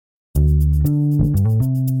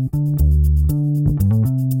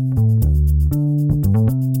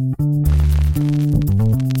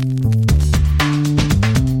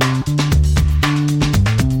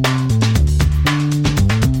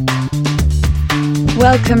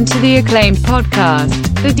Welcome to the acclaimed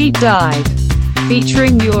podcast, The Deep Dive,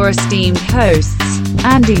 featuring your esteemed hosts,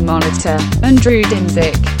 Andy Monitor and Drew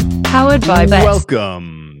Dinzik, powered by Best.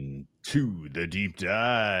 Welcome to The Deep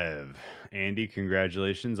Dive. Andy,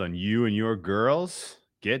 congratulations on you and your girls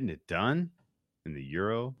getting it done in the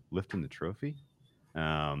Euro, lifting the trophy.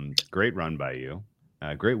 Great run by you.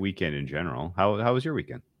 Great weekend in general. How was your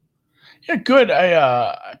weekend? Yeah, good.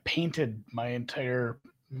 I painted my entire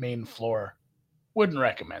main floor. Wouldn't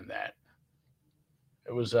recommend that.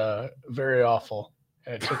 It was very awful,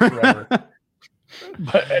 and it took forever.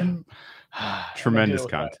 Tremendous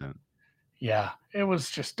content. Yeah, it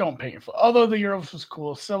was just don't paint your floor. Although the Euros was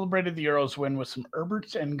cool, celebrated the Euros win with some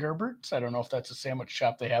Herberts and Gerberts. I don't know if that's a sandwich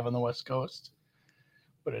shop they have on the West Coast,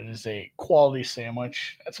 but it is a quality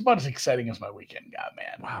sandwich. That's about as exciting as my weekend got,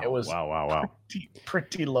 man. Wow! It was wow!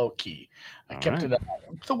 Pretty low key. I kept right. it up.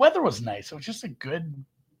 The weather was nice. It was just a good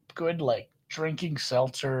like drinking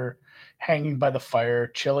seltzer, hanging by the fire,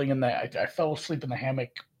 chilling in the. I fell asleep in the hammock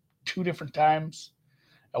 2 different times.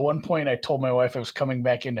 At one point, I told my wife I was coming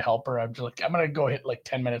back in to help her. I'm just like, I'm gonna go hit like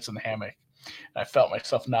 10 minutes in the hammock. And I felt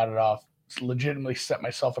myself nodded off. Legitimately set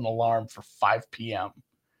myself an alarm for 5 p.m.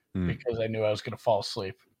 Because I knew I was gonna fall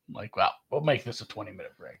asleep. I'm like, well, we'll make this a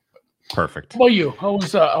 20-minute break. But perfect. How about you? How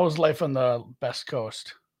was life on the Best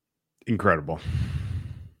Coast? Incredible.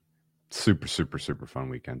 Super fun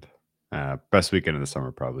weekend. Best weekend of the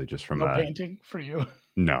summer, probably, just from painting for you.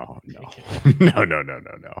 No. It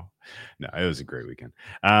was a great weekend.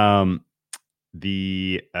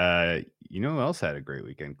 You know who else had a great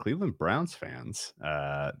weekend? Cleveland Browns fans.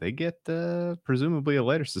 They get presumably a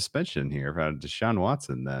lighter suspension here for Deshaun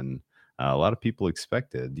Watson than a lot of people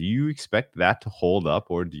expected. Do you expect that to hold up,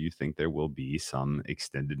 or do you think there will be some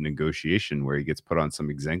extended negotiation where he gets put on some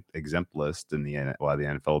exempt list while the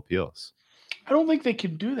NFL appeals? I don't think they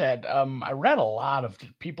can do that. I read a lot of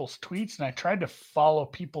people's tweets, and I tried to follow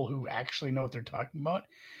people who actually know what they're talking about.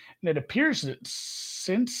 And it appears that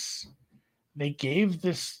since they gave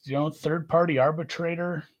this, third-party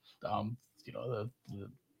arbitrator, the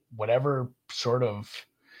whatever sort of,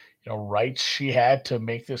 rights she had to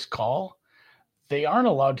make this call, they aren't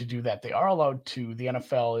allowed to do that. They are allowed to. The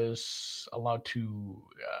NFL is allowed to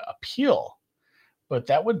appeal, but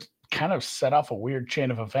that would kind of set off a weird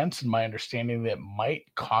chain of events, in my understanding, that might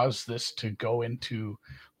cause this to go into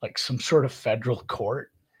like some sort of federal court,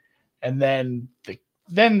 and then the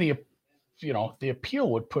appeal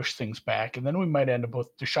would push things back, and then we might end up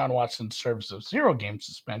with Deshaun Watson serves a 0-game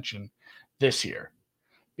suspension this year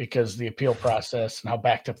because the appeal process and how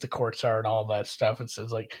backed up the courts are and all that stuff. It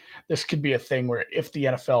says like this could be a thing where if the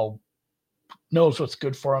NFL knows what's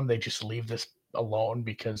good for them, they just leave this alone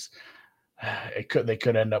because they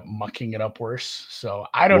could end up mucking it up worse. So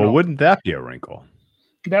I don't know. Wouldn't that be a wrinkle?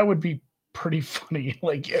 That would be pretty funny.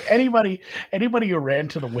 Like anybody who ran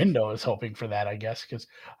to the window is hoping for that, I guess, because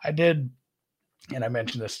I did, and I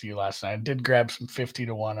mentioned this to you last night. I did grab some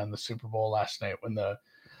 50-1 on the Super Bowl last night when the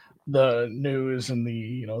news and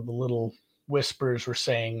the the little whispers were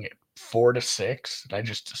saying 4-6. And I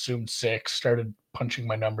just assumed 6. Started punching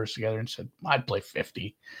my numbers together and said I'd play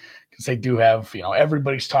 50 because they do have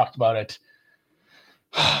everybody's talked about it.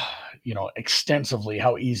 Extensively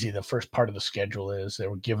how easy the first part of the schedule is. They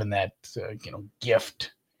were given that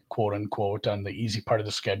gift, quote unquote, on the easy part of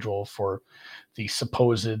the schedule for the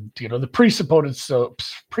supposed the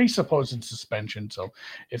presupposed suspension. So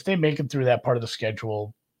if they make it through that part of the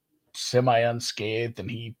schedule semi unscathed, and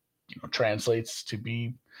he translates to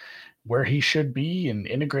be where he should be and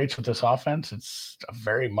integrates with this offense, it's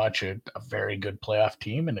very much a very good playoff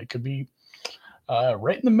team, and it could be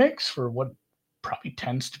right in the mix for what probably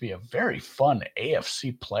tends to be a very fun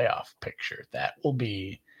AFC playoff picture. That will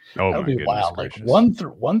be that'll be wild. Gracious. Like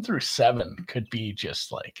 1 through 7 could be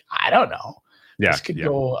just like, I don't know. Yeah, this could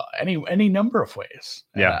go any number of ways.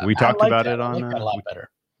 Yeah, we talked about it on a lot better.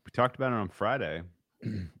 We talked about it on Friday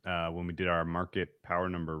when we did our market power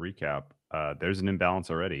number recap. There's an imbalance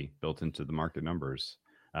already built into the market numbers.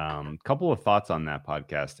 Couple of thoughts on that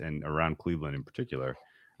podcast and around Cleveland in particular.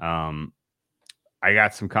 I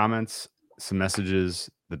got some comments, some messages.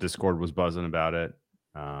 The Discord was buzzing about it.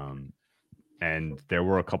 And there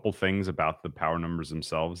were a couple things about the power numbers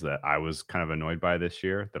themselves that I was kind of annoyed by this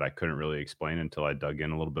year that I couldn't really explain until I dug in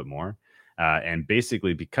a little bit more. And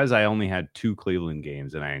basically, because I only had 2 Cleveland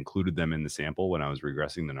games and I included them in the sample when I was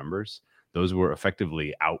regressing the numbers, those were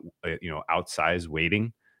effectively outsized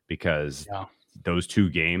weighting because those 2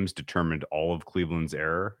 games determined all of Cleveland's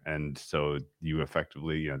error. And so you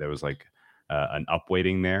effectively, there was like an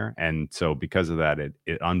upweighting there. And so because of that,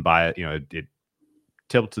 it unbiased, it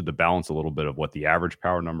tilted the balance a little bit of what the average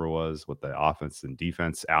power number was, what the offense and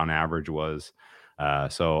defense on average was.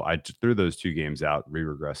 So I threw those 2 games out,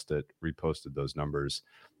 re-regressed it, reposted those numbers.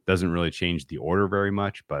 Doesn't really change the order very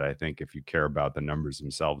much, but I think if you care about the numbers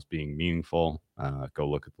themselves being meaningful, go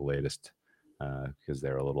look at the latest because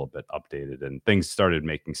they're a little bit updated, and things started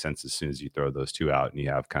making sense as soon as you throw those 2 out and you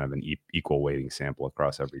have kind of an equal weighting sample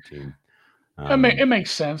across every team. It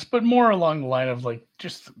makes sense, but more along the line of like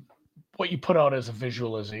just what you put out as a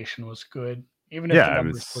visualization was good, even if the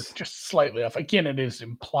numbers were just slightly off. Again, it is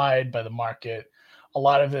implied by the market. A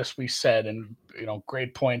lot of this we said, and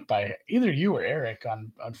great point by either you or Eric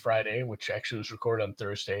on Friday, which actually was recorded on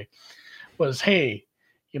Thursday, was, hey,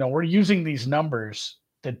 we're using these numbers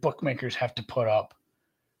that bookmakers have to put up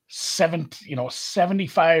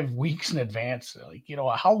 75 weeks in advance. Like,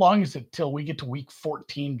 how long is it till we get to week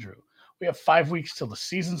 14, Drew? We have 5 weeks till the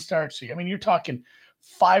season starts. I mean, you're talking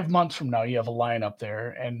 5 months from now, you have a line up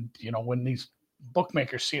there. And, when these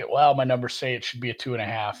bookmakers see it, well, my numbers say it should be a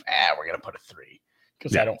 2.5. We're going to put a 3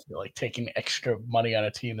 because I don't feel like taking extra money on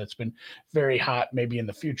a team that's been very hot, maybe in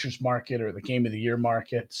the futures market or the game of the year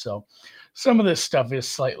market. So some of this stuff is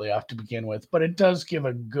slightly off to begin with, but it does give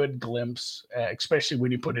a good glimpse, especially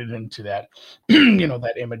when you put it into that,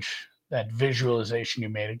 that image, that visualization you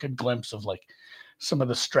made, a good glimpse of like some of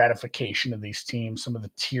the stratification of these teams, some of the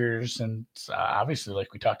tiers, and obviously,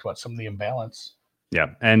 like we talked about, some of the imbalance. Yeah.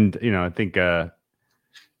 And, I think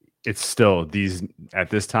it's still at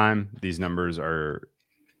this time, these numbers are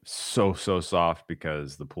so soft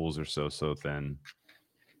because the pools are so thin.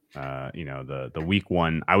 The week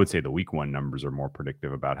 1, I would say the week 1 numbers are more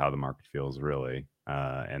predictive about how the market feels really.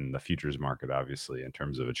 And the futures market, obviously, in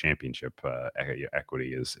terms of a championship,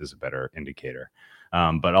 equity is a better indicator.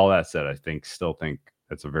 But all that said, I still think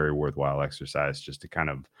it's a very worthwhile exercise just to kind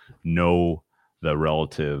of know the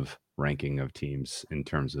relative ranking of teams in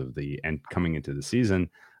terms of coming into the season.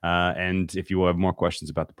 And if you have more questions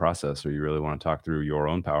about the process, or you really want to talk through your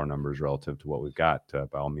own power numbers relative to what we've got,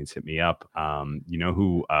 by all means, hit me up.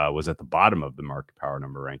 Who was at the bottom of the market power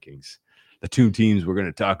number rankings? The 2 teams we're going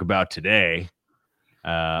to talk about today.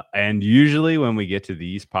 And usually when we get to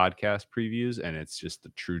these podcast previews and it's just the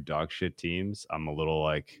true dog shit teams, I'm a little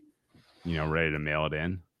like, ready to mail it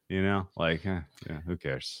in, who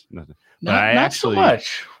cares? Nothing. Not so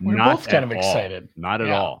much. We're both kind of excited. Not at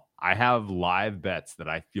all. I have live bets that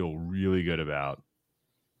I feel really good about.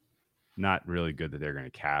 Not really good that they're going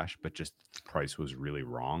to cash, but just the price was really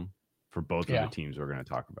wrong for both of the teams we're going to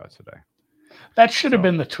talk about today. That should have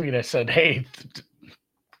been the tweet. I said, hey,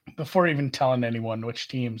 before even telling anyone which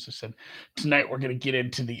teams, I said, tonight we're going to get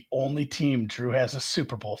into the only team Drew has a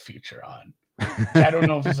Super Bowl future on. I don't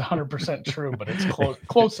know if it's 100% true, but it's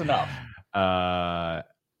close enough. I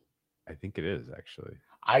think it is, actually.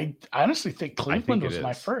 I honestly think Cleveland was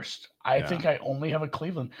my first. I think I only have a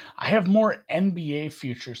Cleveland. I have more NBA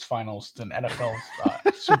futures finals than NFL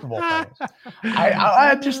Super Bowl finals.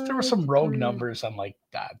 I just, there were some rogue numbers on like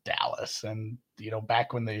Dallas, and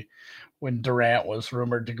back when Durant was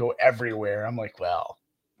rumored to go everywhere, I'm like, well,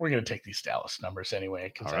 we're going to take these Dallas numbers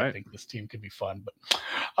anyway because I think this team could be fun.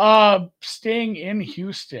 But staying in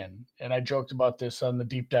Houston, and I joked about this on the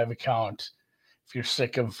Deep Dive account. If you're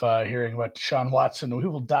sick of hearing about Deshaun Watson, we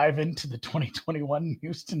will dive into the 2021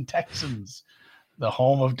 Houston Texans, the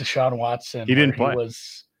home of Deshaun Watson. He didn't play. He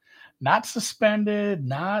was not suspended,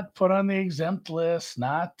 not put on the exempt list,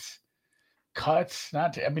 not cut,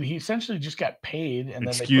 he essentially just got paid and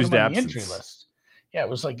then they put him on the injury list. Yeah, it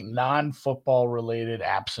was like non-football related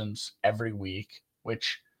absence every week,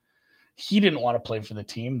 which he didn't want to play for the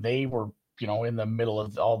team. They were, in the middle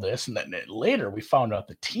of all this. And then later we found out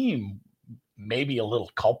the team maybe a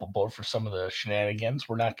little culpable for some of the shenanigans.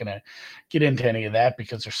 We're not going to get into any of that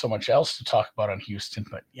because there's so much else to talk about on Houston.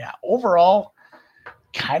 But yeah, overall,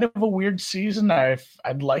 kind of a weird season.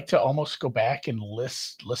 I'd like to almost go back and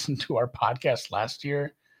listen to our podcast last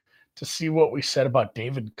year to see what we said about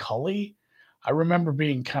David Culley. I remember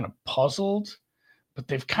being kind of puzzled, but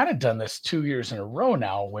they've kind of done this 2 years in a row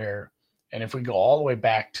now and if we go all the way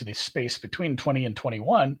back to the space between 20 and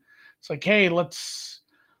 21, it's like, hey, let's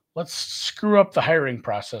screw up the hiring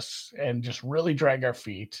process and just really drag our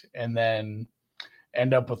feet and then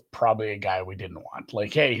end up with probably a guy we didn't want.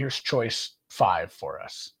 Like, hey, here's choice 5 for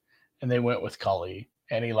us. And they went with Culley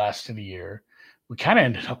and he lasted a year. We kind of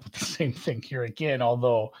ended up with the same thing here again,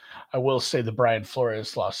 although I will say the Brian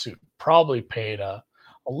Flores lawsuit probably played a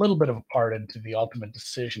little bit of a part into the ultimate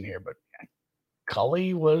decision here. But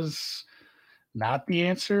Culley was not the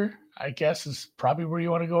answer, I guess, is probably where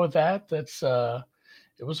you want to go with that. That's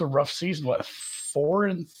it was a rough season. What,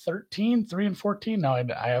 4-13, 3-14? Now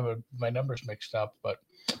I have my numbers mixed up, but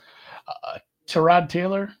Tyrod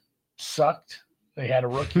Taylor sucked. They had a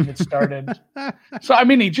rookie that started. So, I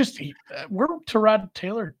mean, we're Tyrod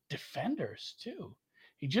Taylor defenders too.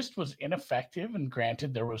 He just was ineffective. And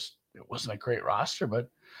granted, it wasn't a great roster, but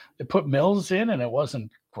they put Mills in and it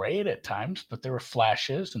wasn't great at times, but there were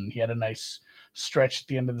flashes and he had a nice stretch at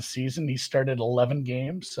the end of the season. He started 11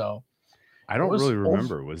 games. So I don't really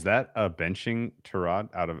remember. Was that a benching Tyrod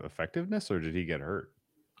out of effectiveness or did he get hurt?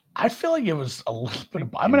 I feel like it was a little bit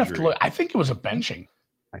of, I'm going to have to look. I think it was a benching.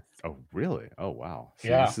 Oh, really? Oh, wow. See,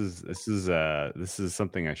 yeah. This is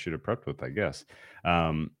something I should have prepped with, I guess.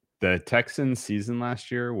 The Texans season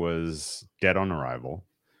last year was dead on arrival.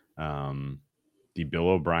 The Bill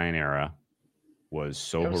O'Brien era was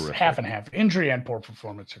so horrific. Half and half. Injury and poor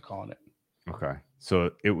performance, they're calling it. Okay.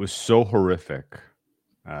 So it was so horrific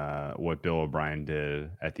what Bill O'Brien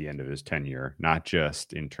did at the end of his tenure, not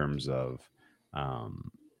just in terms of,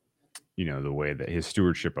 the way that his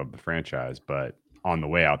stewardship of the franchise, but on the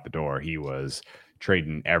way out the door, he was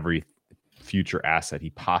trading every future asset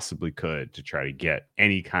he possibly could to try to get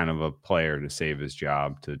any kind of a player to save his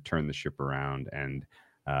job, to turn the ship around. And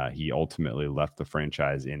he ultimately left the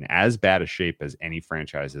franchise in as bad a shape as any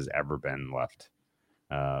franchise has ever been left,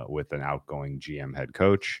 with an outgoing GM head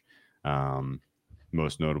coach.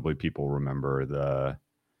 Most notably, people remember the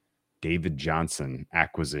David Johnson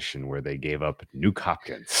acquisition where they gave up Nuke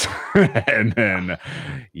Hopkins. And then,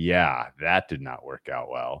 that did not work out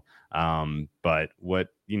well. But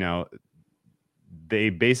they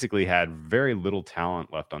basically had very little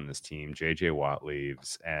talent left on this team. JJ Watt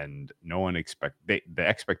leaves, and no one the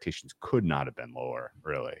expectations could not have been lower,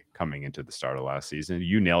 really, coming into the start of last season.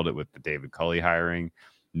 You nailed it with the David Culley hiring.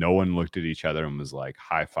 No one looked at each other and was like,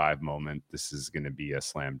 high five moment. This is going to be a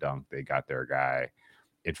slam dunk. They got their guy.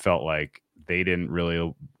 It felt like they didn't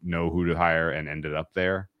really know who to hire and ended up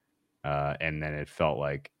there. And then it felt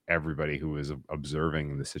like everybody who was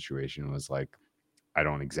observing the situation was like, I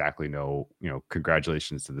don't exactly know,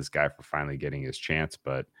 congratulations to this guy for finally getting his chance,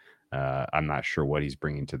 but I'm not sure what he's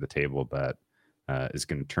bringing to the table that is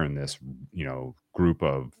going to turn this, group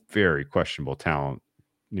of very questionable talent,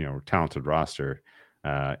 talented roster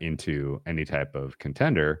into any type of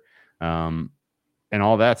contender. And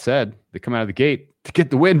all that said, they come out of the gate to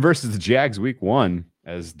get the win versus the Jags week 1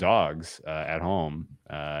 as dogs at home.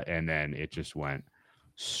 And then it just went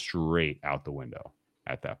straight out the window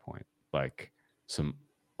at that point. Like some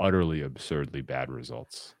utterly absurdly bad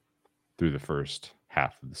results through the first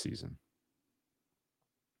half of the season.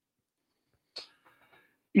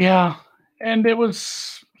 Yeah. And it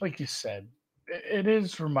was, like you said, it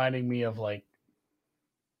is reminding me of like,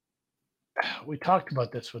 we talked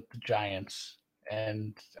about this with the Giants.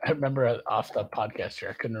 And I remember off the podcast here,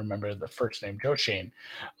 I couldn't remember the first name, Joe Shane.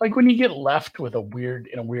 Like when you get left with in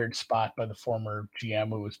a weird spot by the former GM,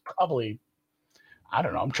 who was probably, I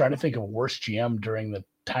don't know, I'm trying to think of a worse GM during the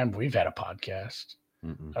time we've had a podcast.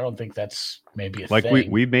 Mm-mm. I don't think that's maybe a thing. Like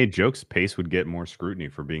we made jokes Pace would get more scrutiny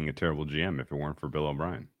for being a terrible GM if it weren't for Bill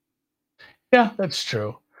O'Brien. Yeah, that's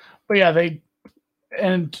true. But yeah, you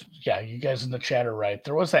guys in the chat are right.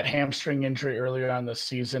 There was that hamstring injury earlier on this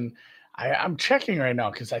season. I'm checking right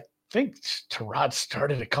now because I think Tyrod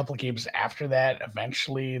started a couple games after that.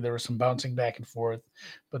 Eventually, there was some bouncing back and forth,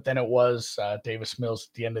 but then it was Davis Mills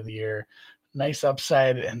at the end of the year. Nice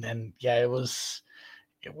upside, and then it was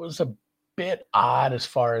a bit odd as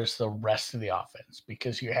far as the rest of the offense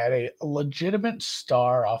because you had a legitimate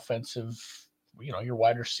star offensive, your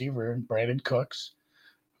wide receiver Brandon Cooks.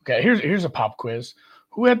 Okay, here's a pop quiz.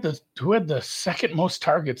 Who had the second most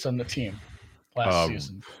targets on the team last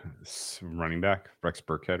season? Running back Rex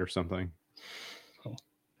Burkhead or something.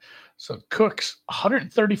 So Cooks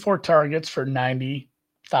 134 targets for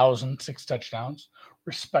 90,000, 6 touchdowns,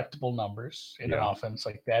 respectable numbers in an offense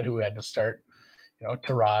like that. Who had to start?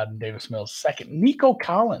 Tyrod and Davis Mills. Second, Nico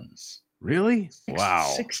Collins. Really?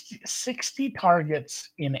 Wow. 60 targets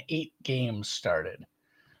in 8 games started.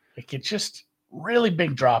 Like it's just really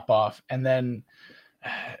big drop off, and then.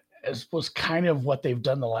 As was kind of what they've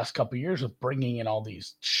done the last couple of years with bringing in all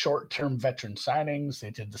these short-term veteran signings.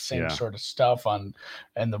 They did the same sort of stuff and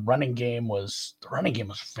the running game was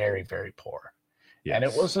very, very poor. Yes.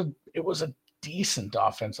 And it was a decent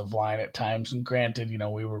offensive line at times. And granted,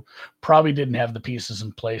 we probably didn't have the pieces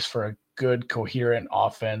in place for a good, coherent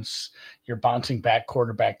offense. You're bouncing back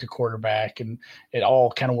quarterback to quarterback, and it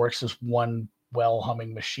all kind of works as one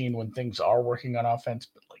well-humming machine when things are working on offense.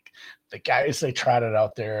 But like the guys they trotted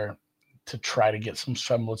out there to try to get some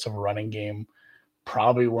semblance of a running game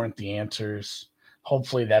probably weren't the answers.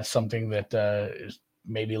 Hopefully that's something that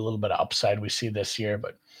maybe a little bit of upside we see this year.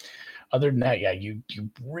 But other than that, yeah, you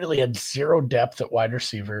really had zero depth at wide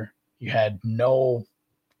receiver. You had no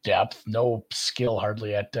depth, no skill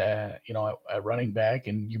hardly at at running back,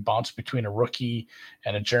 and you bounce between a rookie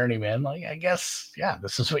and a journeyman. Like, I guess, yeah,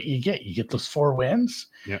 this is what you get. You get those 4 wins,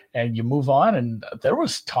 and you move on. And there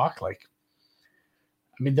was talk,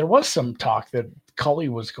 there was some talk that Cully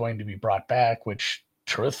was going to be brought back, which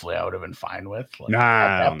truthfully I would have been fine with.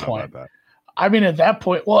 I don't know about that. At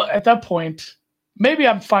that point, maybe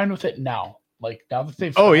I'm fine with it now. Like, now that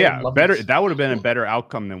they've better. That would have been a better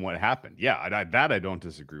outcome than what happened. Yeah, I don't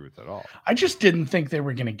disagree with at all. I just didn't think they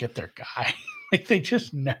were going to get their guy. Like, they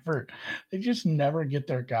just never get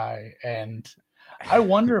their guy. And I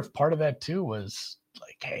wonder if part of that too was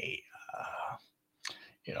like, hey,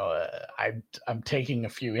 I'm taking a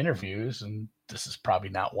few interviews, and this is probably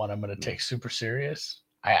not one I'm going to take super serious.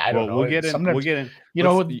 I don't know. We'll get in.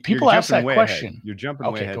 People ask that question. Ahead. You're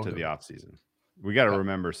jumping way ahead to the off season. We got to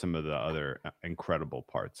remember some of the other incredible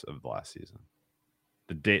parts of the last season.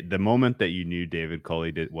 The moment that you knew David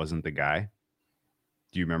Culley wasn't the guy.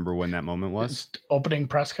 Do you remember when that moment was? Opening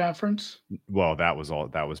press conference. Well, that was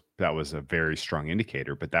a very strong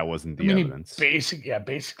indicator, but that wasn't the evidence.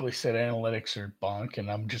 Basically said analytics are bunk, and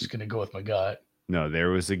I'm just going to go with my gut. No, there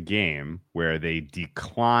was a game where they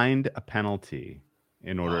declined a penalty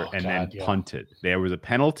punted. There was a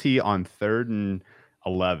penalty on 3rd and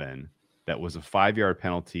 11. That was a 5-yard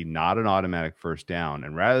penalty, not an automatic first down.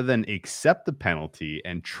 And rather than accept the penalty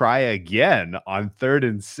and try again on 3rd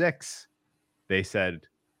and 6, they said,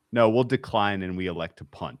 no, we'll decline and we elect to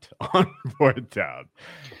punt on 4th down.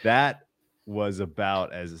 That was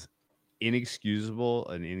about as inexcusable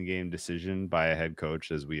an in-game decision by a head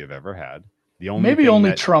coach as we have ever had.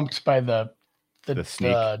 Trumped by the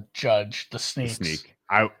judge, the sneak.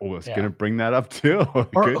 I was going to bring that up too.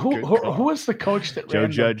 Who was the coach that Joe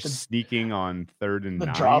Judge sneaking on 3rd and 9?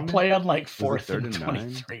 The draw play on 4th and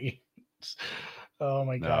 23. Oh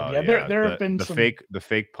my God! There have been some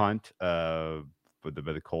fake punt by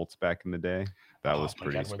the Colts back in the day. That was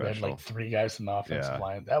pretty special. They had 3 guys in the offensive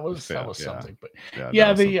line. That was something. But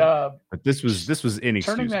but this was inexcusable.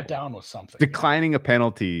 Turning that down was something. Declining a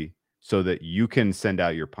penalty so that you can send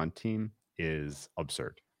out your punt team is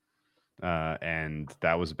absurd. And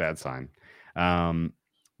that was a bad sign. The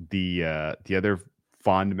other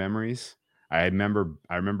fond memories, I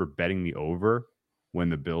remember betting the over when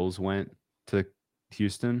the Bills went to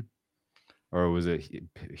Houston, or was it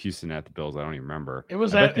Houston at the Bills? I don't even remember. It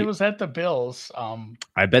was at the Bills.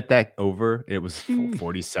 I bet that over. It was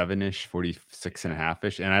 47-ish,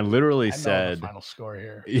 46.5-ish, and I literally said the final score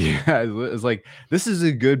here. Yeah, it was like, this is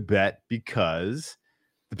a good bet because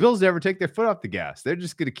the Bills never take their foot off the gas. They're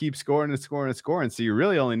just going to keep scoring and scoring and scoring. So you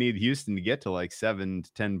really only need Houston to get to 7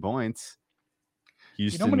 to 10 points.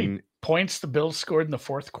 Houston, you know how many points the Bills scored in the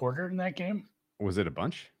 4th quarter in that game? Was it a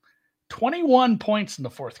bunch? 21 points in the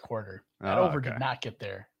 4th quarter. That over did not get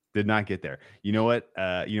there. Did not get there. You know what?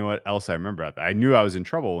 Else I remember about that? I knew I was in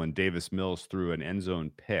trouble when Davis Mills threw an end zone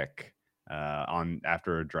pick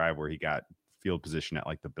after a drive where he got field position at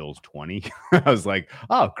the Bills 20. I was like,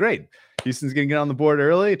 oh, great. Houston's going to get on the board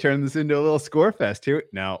early, turn this into a little score fest here.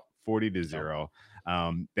 Now 40-0.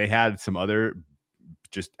 They had some other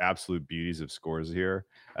just absolute beauties of scores here.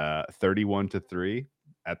 31-3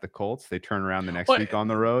 at the Colts. They turn around the next week on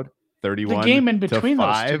the road. 31. The game in between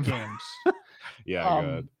those 2 games. Yeah,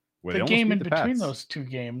 good. The game in between those 2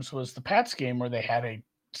 games was the Pats game where they had a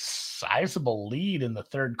sizable lead in the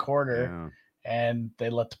 3rd quarter. Yeah. And they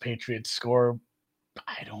let the Patriots score.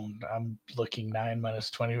 I'm looking 9 minus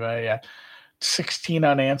 25. Yeah. 16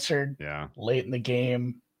 unanswered. Yeah. Late in the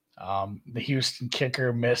game. The Houston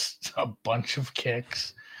kicker missed a bunch of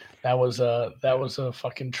kicks. That was a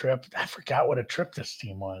fucking trip. I forgot what a trip this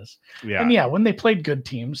team was. Yeah. And when they played good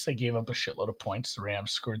teams, they gave up a shitload of points. The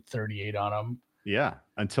Rams scored 38 on them. Yeah.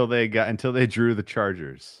 Until they drew the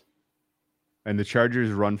Chargers. And the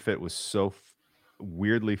Chargers run fit was so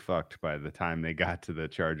weirdly fucked by the time they got to the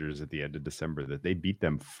Chargers at the end of December that they beat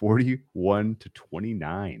them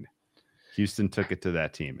 41-29. Houston took it to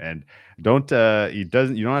that team, and you don't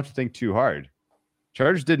have to think too hard.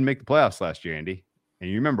 Chargers didn't make the playoffs last year, Andy,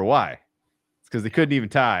 and you remember why? It's because they couldn't even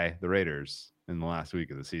tie the Raiders in the last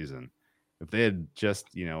week of the season. If they had just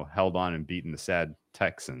held on and beaten the sad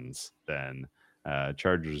Texans, then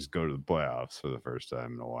Chargers go to the playoffs for the first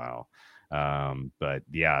time in a while. But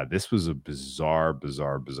yeah, this was a bizarre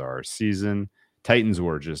season. Titans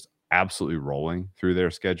were just absolutely rolling through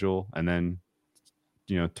their schedule, and then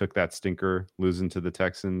took that stinker losing to the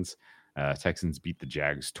Texans. Texans beat the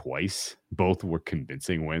Jags twice. Both were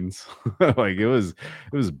convincing wins. Like it was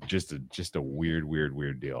just a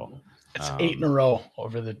weird deal. It's 8 in a row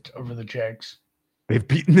over the Jags. They've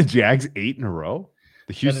beaten the Jags 8 in a row.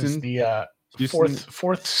 The That is the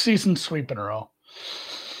fourth season sweep in a row.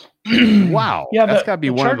 Wow. Yeah, that's got to be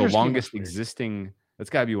one of the Chargers game longest was weird. existing. That's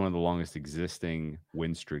got to be one of the longest existing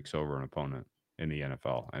win streaks over an opponent in the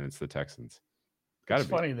NFL, and it's the Texans. It's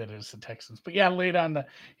funny that it's the Texans, but yeah, late on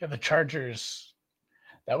the Chargers.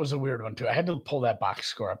 That was a weird one too. I had to pull that box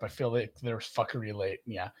score up. I feel like there was fuckery late.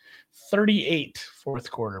 Yeah, 38 fourth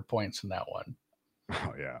quarter points in that one.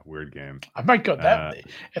 Oh yeah, weird game. I might go that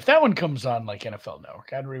if that one comes on like NFL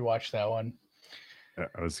Network, I'd rewatch that one. That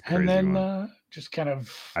was a crazy and then one. just kind of.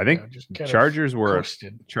 I think Chargers were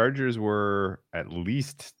at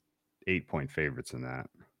least 8-point favorites in that.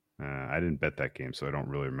 I didn't bet that game, so I don't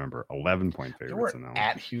really remember. 11-point favorites in that one.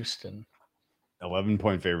 At Houston.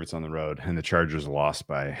 11-point favorites on the road, and the Chargers lost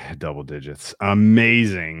by double digits.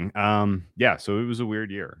 Amazing. Yeah, so it was a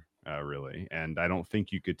weird year, really. And I don't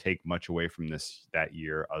think you could take much away from that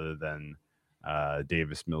year other than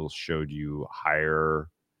Davis Mills showed you higher,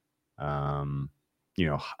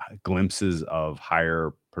 glimpses of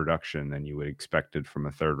higher production than you would expected from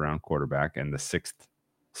a third-round quarterback, and the sixth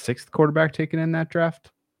quarterback taken in that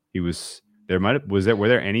draft. Were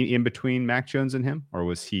there any in between Mac Jones and him, or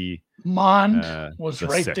was he? Mond was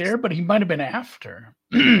right there, but he might have been after.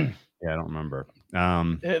 Yeah, I don't remember.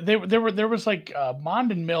 There was like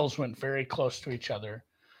Mond and Mills went very close to each other.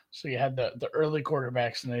 So you had the early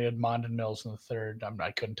quarterbacks, and they had Mond and Mills in the third.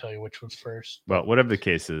 I couldn't tell you which was first. Well, whatever the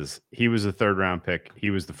case is, he was a third-round pick. He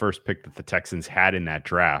was the first pick that the Texans had in that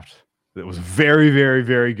draft. It was a very, very,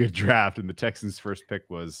 very good draft, and the Texans' first pick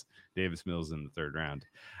was Davis Mills in the third round.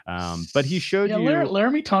 But he showed you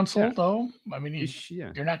Laramie Tunsil, though. I mean,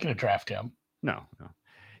 you're not going to draft him. No.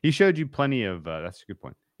 He showed you plenty of. That's a good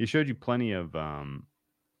point. He showed you plenty of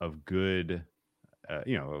good,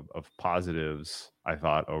 of positives. I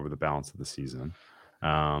thought over the balance of the season.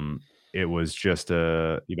 It was just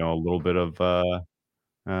a little bit of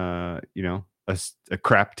a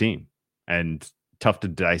crap team and tough to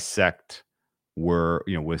dissect.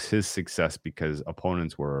 Was his success because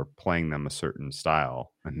opponents were playing them a certain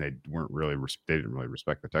style and they didn't really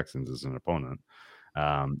respect the Texans as an opponent,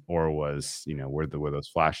 or was were those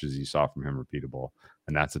flashes you saw from him repeatable?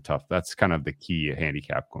 And that's kind of the key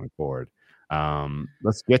handicap going forward.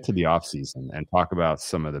 Let's get to the offseason and talk about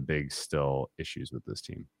some of the big still issues with this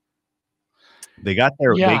team. They got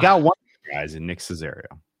one of the guys in Nick Caserio.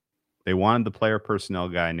 They wanted the player personnel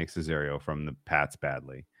guy Nick Caserio from the Pats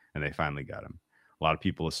badly, and they finally got him. A lot of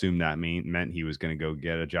people assumed that meant he was going to go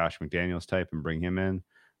get a Josh McDaniels type and bring him in,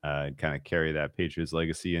 kind of carry that Patriots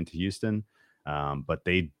legacy into Houston. But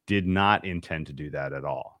they did not intend to do that at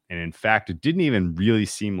all. And in fact, it didn't even really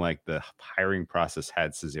seem like the hiring process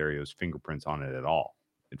had Cesario's fingerprints on it at all.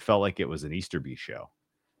 It felt like it was an Easterby show.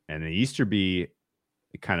 And the Easterby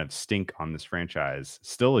kind of stink on this franchise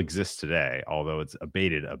still exists today, although it's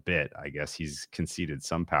abated a bit. I guess he's conceded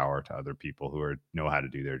some power to other people who know how to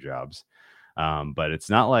do their jobs. But it's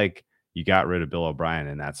not like you got rid of Bill O'Brien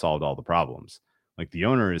and that solved all the problems. Like the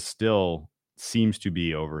owner still seems to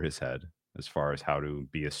be over his head as far as how to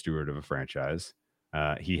be a steward of a franchise.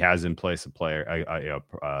 He has in place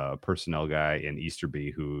a personnel guy in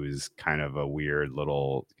Easterby who is kind of a weird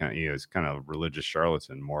little, is kind of religious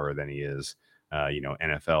charlatan more than he is,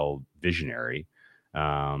 NFL visionary.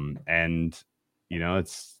 It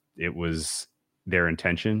was their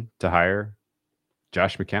intention to hire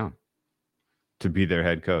Josh McCown to be their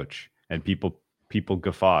head coach, and people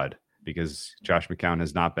guffawed because Josh McCown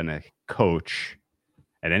has not been a coach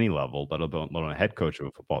at any level, let alone a head coach of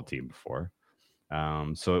a football team before.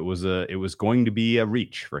 So it was going to be a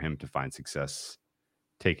reach for him to find success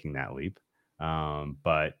taking that leap.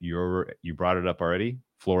 But you brought it up already.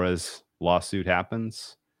 Flores lawsuit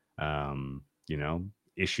happens.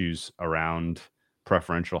 Issues around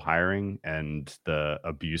preferential hiring and the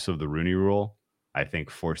abuse of the Rooney Rule, I think,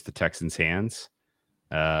 forced the Texans' hands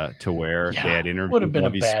to where they had interviewed. Would have been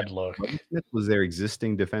a bad look. Smith was their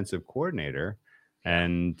existing defensive coordinator,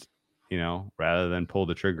 and rather than pull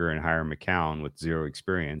the trigger and hire McCown with zero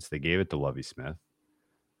experience, they gave it to Lovie Smith.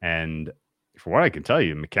 And for what I can tell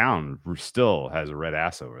you, McCown still has a red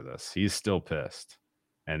ass over this. He's still pissed.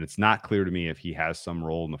 And it's not clear to me if he has some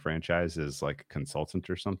role in the franchise as like a consultant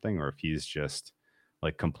or something, or if he's just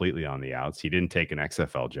like completely on the outs. He didn't take an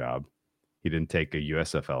XFL job. He didn't take a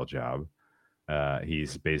USFL job.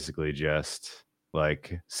 He's basically just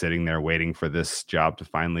like sitting there waiting for this job to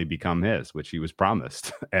finally become his, which he was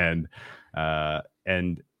promised. And I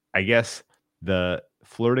guess the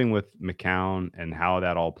flirting with McCown and how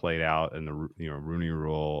that all played out, and the Rooney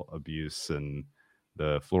Rule abuse and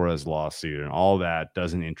the Flores lawsuit and all that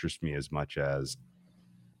doesn't interest me as much as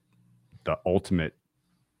the ultimate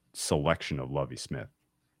selection of Lovie Smith,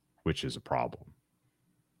 which is a problem.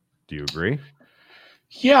 Do you agree?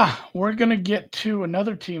 Yeah, we're going to get to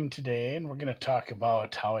another team today, and we're going to talk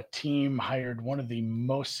about how a team hired one of the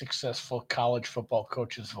most successful college football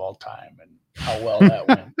coaches of all time and how well that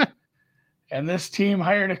went. And this team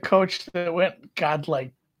hired a coach that went,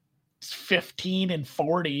 like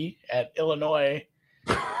 15-40 at Illinois.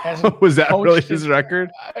 Was that really his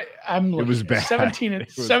record? I'm looking. It was bad.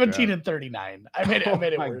 17-39. I made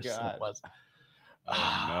it worse than it was.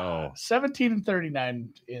 No. 17-39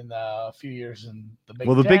 in a few years in the Big Ten.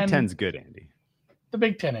 Well, the Big Ten's good, Andy. The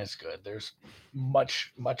Big Ten is good. There's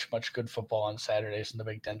much good football on Saturdays in the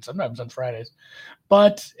Big Ten, sometimes on Fridays.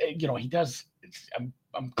 But, he does –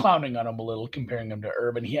 I'm clowning on him a little, comparing him to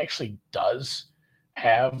Urban. He actually does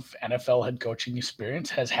have NFL head coaching experience,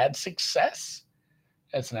 has had success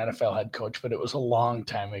as an NFL head coach, but it was a long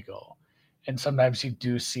time ago. And sometimes you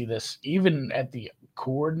do see this even at the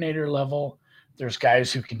coordinator level. There's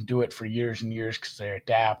guys who can do it for years and years because they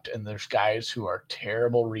adapt, and there's guys who are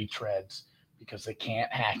terrible retreads because they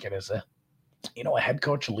can't hack it as a head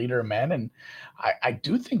coach, a leader of men. And I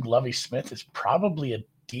do think Lovie Smith is probably a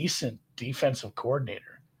decent defensive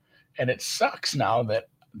coordinator. And it sucks now that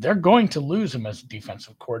they're going to lose him as a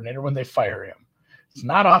defensive coordinator when they fire him. It's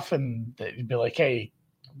not often that you'd be like, hey,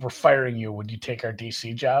 we're firing you. Would you take our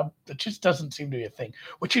DC job? That just doesn't seem to be a thing,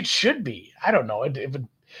 which it should be. I don't know. It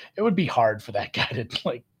would be hard for that guy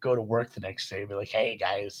to go to work the next day and be like, hey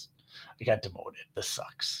guys, I got demoted. This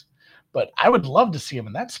sucks. But I would love to see him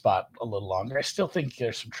in that spot a little longer. I still think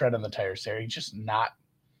there's some tread on the tires there. He's just not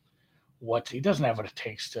he doesn't have what it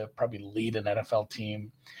takes to probably lead an NFL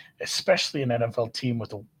team, especially an NFL team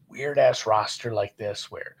with a weird ass roster like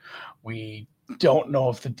this, where we don't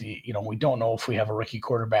know if we don't know if we have a rookie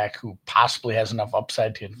quarterback who possibly has enough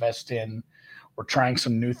upside to invest in. We're trying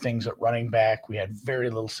some new things at running back. We had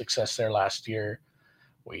very little success there last year.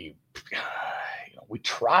 We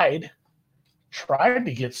tried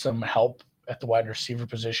to get some help at the wide receiver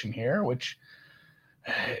position here, which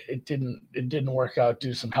it didn't work out due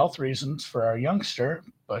to some health reasons for our youngster.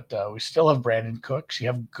 But we still have Brandon Cooks. You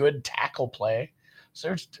have good tackle play. So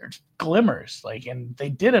there's glimmers, and they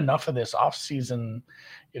did enough of this offseason.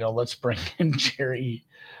 Let's bring in Jerry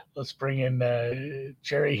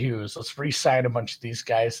Hughes. Let's re-sign a bunch of these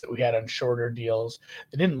guys that we had on shorter deals.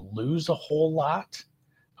 They didn't lose a whole lot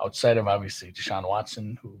outside of obviously Deshaun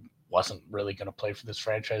Watson, who wasn't really going to play for this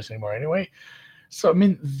franchise anymore anyway. So,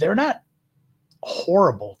 they're not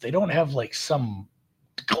horrible. They don't have some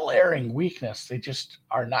glaring weakness. They just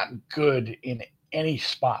are not good in any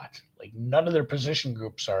spot. None of their position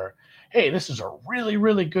groups are, hey, this is a really,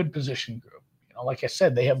 really good position group. Like I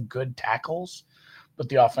said, they have good tackles, but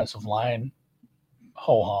the offensive line,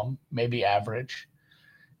 ho-hum, maybe average.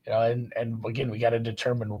 And again, we got to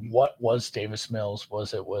determine what was Davis Mills.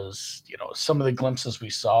 Was some of the glimpses we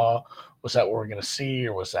saw, was that what we're going to see,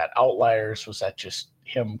 or was that outliers? Was that just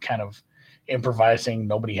him kind of improvising,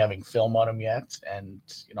 nobody having film on him yet? And,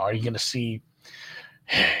 are you going to see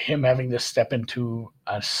him having to step into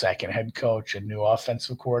a second head coach, a new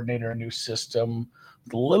offensive coordinator, a new system,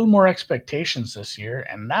 with a little more expectations this year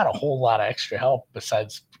and not a whole lot of extra help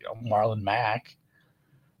besides Marlon Mack,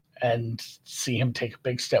 and see him take a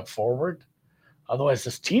big step forward? Otherwise,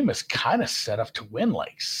 this team is kind of set up to win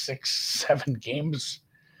 6-7 games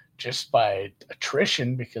just by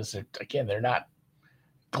attrition because they're not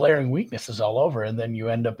glaring weaknesses all over. And then you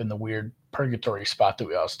end up in the weird purgatory spot that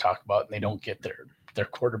we always talk about, and they don't get their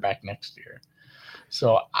quarterback next year.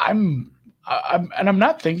 So I'm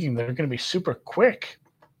not thinking they're going to be super quick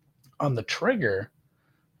on the trigger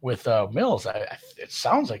with Mills. It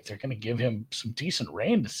sounds like they're going to give him some decent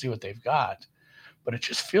reign to see what they've got, but it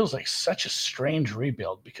just feels like such a strange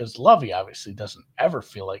rebuild because Lovie obviously doesn't ever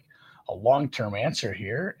feel like a long-term answer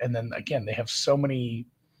here. And then again, they have so many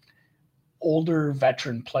older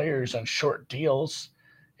veteran players on short deals.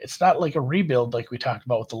 It's not like a rebuild like we talked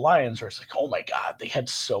about with the Lions, where it's like, oh my God, they had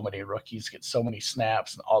so many rookies get so many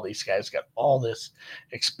snaps, and all these guys got all this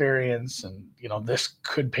experience, and this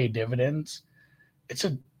could pay dividends. It's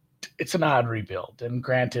an odd rebuild, and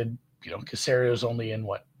granted, Casario's only in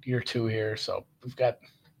year 2 here, so we've got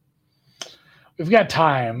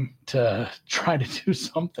time to try to do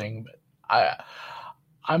something. But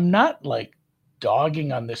I'm not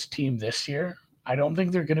dogging on this team this year. I don't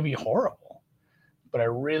think they're going to be horrible. But I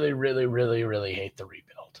really, really, really, really hate the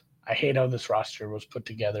rebuild. I hate how this roster was put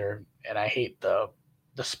together, and I hate the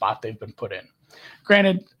spot they've been put in.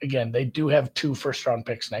 Granted, again, they do have 2 first-round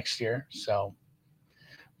picks next year, so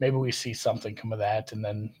maybe we see something come of that, and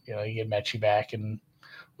then you get Mechie back, and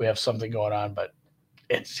we have something going on. But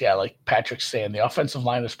it's like Patrick's saying, the offensive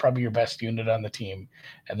line is probably your best unit on the team,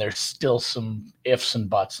 and there's still some ifs and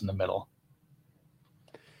buts in the middle.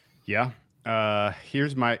 Yeah. I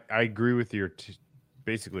agree with your.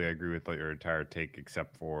 Basically, I agree with your entire take,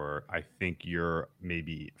 except for I think you're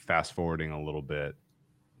maybe fast forwarding a little bit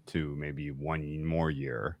to maybe one more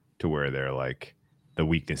year to where they're like the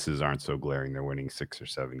weaknesses aren't so glaring. They're winning 6 or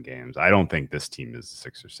 7 games. I don't think this team is a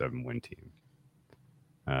 6 or 7 win team.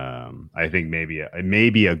 I think maybe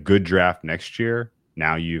a good draft next year.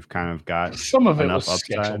 Now you've kind of got some of it enough was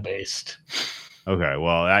upside. schedule based. Okay,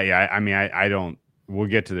 well, I don't. We'll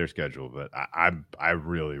get to their schedule, but I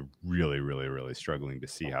really struggling to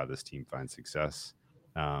see how this team finds success.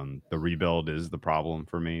 The rebuild is the problem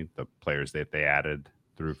for me. The players that they added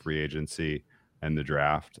through free agency and the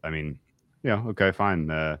draft. I mean, okay, fine.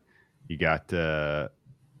 You got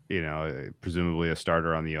presumably a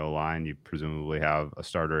starter on the O-line. You presumably have a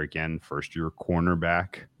starter again, first-year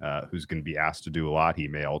cornerback, who's going to be asked to do a lot. He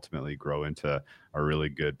may ultimately grow into a really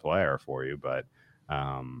good player for you, but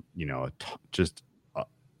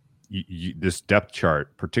this depth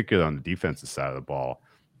chart, particularly on the defensive side of the ball,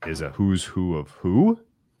 is a who's who of who,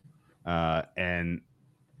 and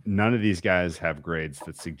none of these guys have grades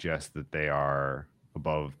that suggest that they are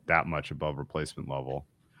that much above replacement level,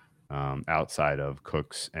 outside of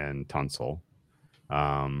Cooks and Tunsil.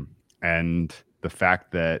 And the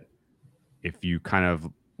fact that if you kind of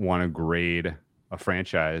want to grade a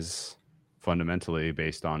franchise fundamentally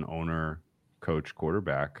based on owner, coach,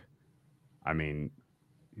 quarterback, I mean,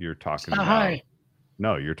 you're talking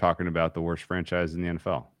you're talking about the worst franchise in the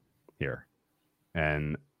NFL here.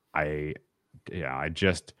 And I'm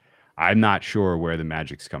not sure where the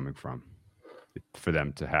magic's coming from for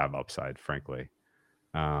them to have upside, frankly.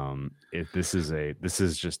 If this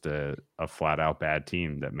is just a flat out bad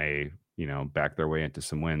team that may, back their way into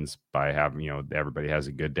some wins by having, everybody has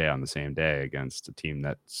a good day on the same day against a team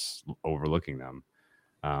that's overlooking them.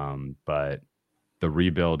 But the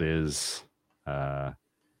rebuild is,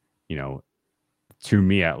 to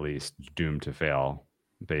me at least, doomed to fail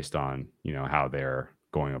based on, how they're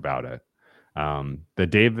going about it. The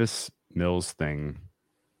Davis Mills thing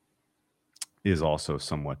is also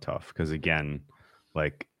somewhat tough because, again,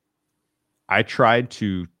 like I tried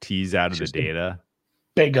to tease out of the data.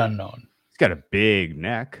 Big unknown. He's got a big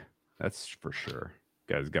neck. That's for sure.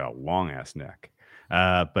 Guy's got a long ass neck.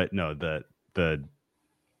 But no,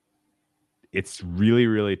 it's really,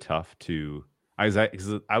 really tough to. I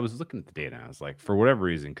was looking at the data. And I was like, for whatever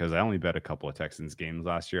reason, because I only bet a couple of Texans games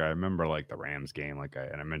last year. I remember like the Rams game,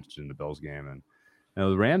 and I mentioned the Bills game, and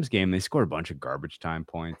the Rams game, they scored a bunch of garbage time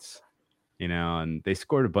points, and they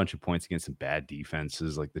scored a bunch of points against some bad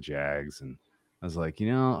defenses like the Jags. And I was like,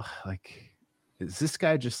 is this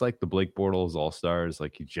guy just like the Blake Bortles All-Stars?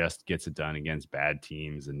 Like he just gets it done against bad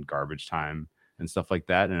teams and garbage time and stuff like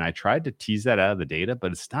that. And I tried to tease that out of the data,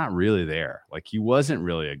 but it's not really there. Like he wasn't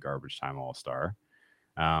really a garbage time all-star.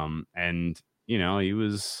 And he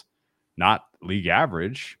was not league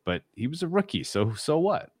average, but he was a rookie. So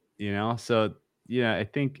what, I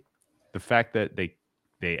think the fact that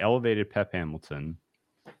they elevated Pep Hamilton,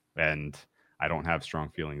 and I don't have strong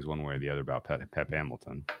feelings one way or the other about Pep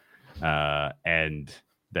Hamilton, and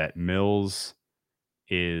that Mills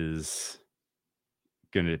is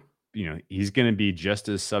going to, he's going to be just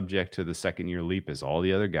as subject to the second year leap as all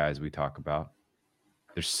the other guys we talk about.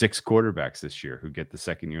 There's 6 quarterbacks this year who get the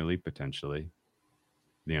second year leap potentially.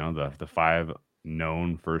 The 5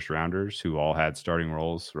 known first rounders who all had starting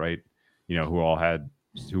roles, right? Who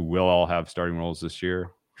will all have starting roles this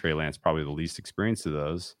year. Trey Lance probably the least experienced of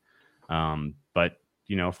those. But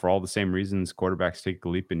for all the same reasons quarterbacks take the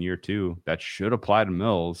leap in year 2, that should apply to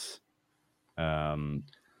Mills.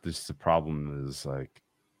 The problem is like,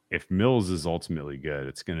 if Mills is ultimately good,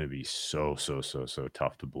 it's going to be so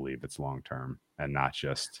tough to believe it's long-term and not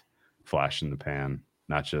just flash in the pan,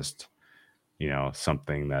 not just,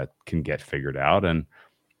 something that can get figured out. And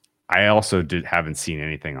I also haven't seen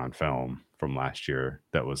anything on film from last year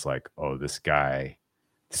that was like, oh, this guy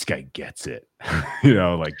gets it.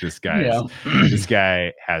 Like this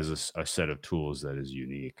guy has a set of tools that is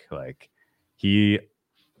unique. Like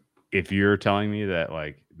if you're telling me that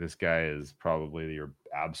like this guy is probably your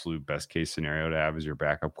absolute best case scenario to have as your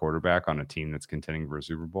backup quarterback on a team that's contending for a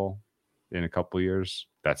Super Bowl in a couple of years,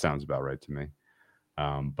 that sounds about right to me.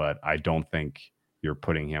 But I don't think you're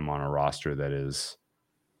putting him on a roster that is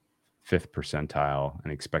 5th percentile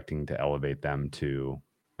and expecting to elevate them to,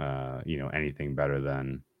 anything better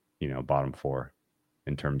than bottom 4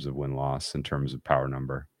 in terms of win-loss, in terms of power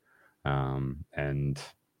number. And,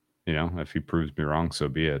 if he proves me wrong, so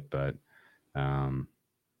be it. But,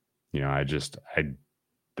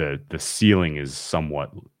 the ceiling is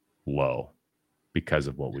somewhat low because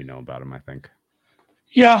of what we know about him, I think.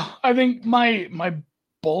 Yeah, I think my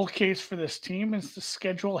bull case for this team is the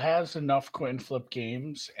schedule has enough coin flip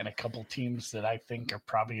games and a couple teams that I think are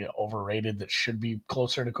probably overrated that should be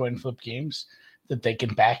closer to coin flip games that they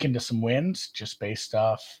can back into some wins just based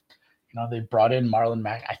off, they brought in Marlon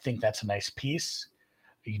Mack. I think that's a nice piece.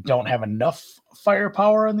 You don't have enough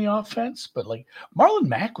firepower on the offense, but like Marlon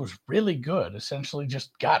Mack was really good, essentially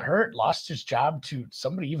just got hurt, lost his job to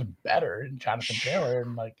somebody even better, Jonathan Taylor.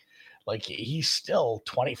 And like he's still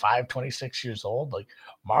 25, 26 years old. Like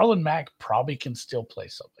Marlon Mack probably can still play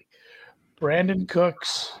something. Brandon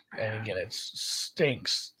Cooks, and again, it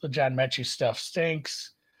stinks. The John Mechie stuff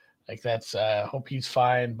stinks. Like that's hope he's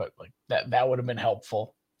fine, but like that would have been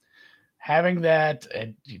helpful. Having that,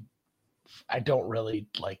 and I don't really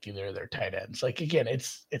like either of their tight ends. Like again,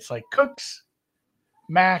 it's like Cooks,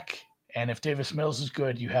 Mack, and if Davis Mills is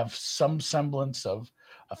good, you have some semblance of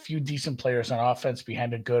a few decent players on offense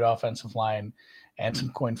behind a good offensive line and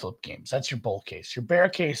some coin flip games. That's your bull case. Your bear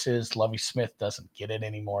case is Lovie Smith doesn't get it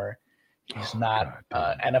anymore. He's not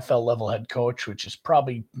NFL level head coach, which is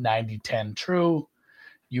probably 90-10 true.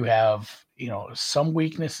 You have, some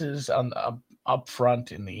weaknesses on up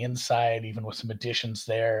front in the inside, even with some additions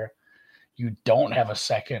there. You don't have a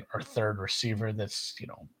second or third receiver that's,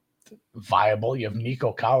 viable. You have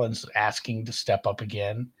Nico Collins asking to step up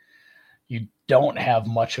again. You don't have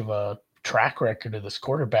much of a track record of this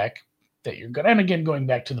quarterback that you're going to, and again, going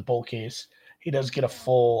back to the bull case, he does get a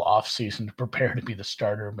full offseason to prepare to be the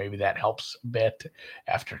starter. Maybe that helps a bit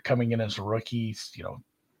after coming in as a rookie,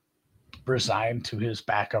 resigned to his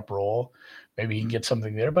backup role. Maybe he can get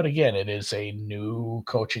something there. But again, it is a new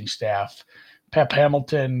coaching staff. Pep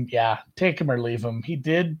Hamilton, yeah, take him or leave him. He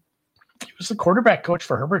was the quarterback coach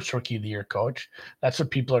for Herbert's Rookie of the Year coach. That's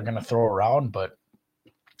what people are going to throw around, but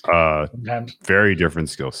very different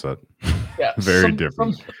skill set. Yeah, very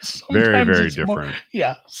different. Very, very different.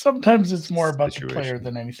 Sometimes it's more about the player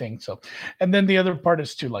than anything. So, and then the other part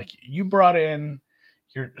is too, like you brought in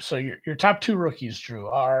your top 2 rookies, Drew,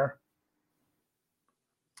 are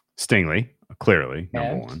Stingley, clearly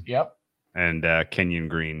number 1. Yep. And Kenyon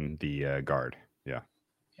Green, the guard. Yeah.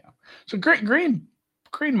 So Green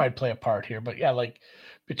might play a part here, but yeah, like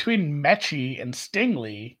between Mechie and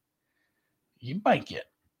Stingley, you might get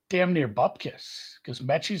damn near Bupkis because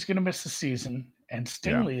Mechie's going to miss the season and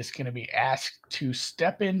Stingley is going to be asked to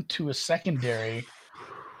step into a secondary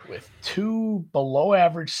with 2 below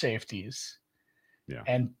average safeties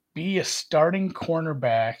and be a starting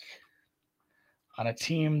cornerback on a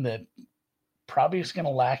team that probably is going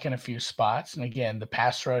to lack in a few spots. And again, the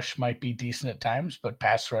pass rush might be decent at times, but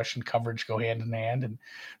pass rush and coverage go hand in hand, and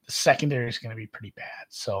the secondary is going to be pretty bad.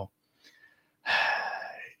 So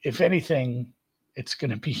if anything, it's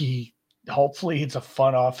going to be, hopefully it's a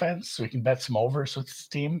fun offense so we can bet some overs with this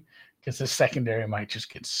team, because the secondary might just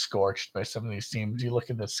get scorched by some of these teams. You look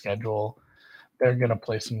at the schedule, they're going to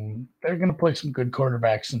play some good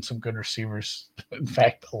quarterbacks and some good receivers. In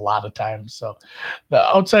fact, a lot of times. So the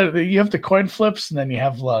outside of you have the coin flips, and then you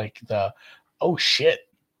have like the, oh shit,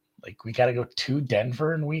 like we got to go to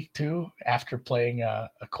Denver in week 2 after playing a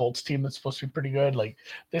Colts team that's supposed to be pretty good. Like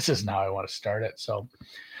this is now I want to start it. So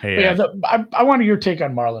I wanted your take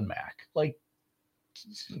on Marlon Mack. Like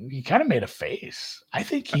he kind of made a face. I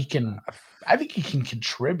think he can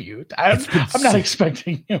contribute. I'm not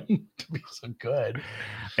expecting him to be so good.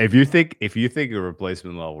 If you think a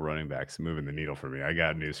replacement level running back's moving the needle for me, I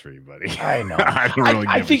got news for you, buddy. I know. I don't really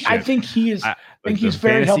give a shit. I think he is. I think he's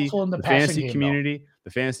very helpful in the passing fantasy game, community. The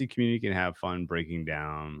fantasy community can have fun breaking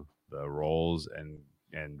down the roles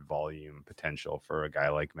and volume potential for a guy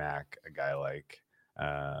like Mack, a guy like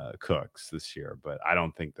Cooks this year, but I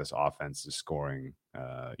don't think this offense is scoring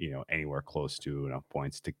anywhere close to enough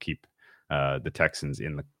points to keep the Texans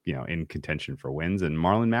in in contention for wins. And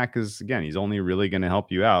Marlon Mack is, again, he's only really going to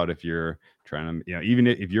help you out if you're trying to, even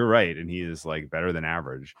if you're right and he is like better than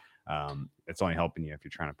average. It's only helping you if you're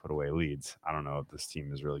trying to put away leads. I don't know if this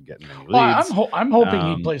team is really getting any leads. I'm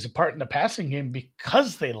hoping he plays a part in the passing game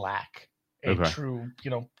because they lack a true,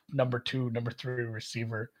 number 2, number 3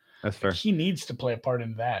 receiver. That's fair. He needs to play a part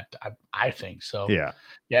in that. I think so. Yeah.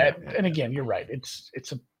 And again, you're right. It's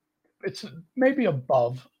maybe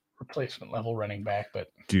above replacement level running back,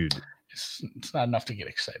 but dude, it's not enough to get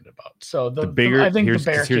excited about. So I think the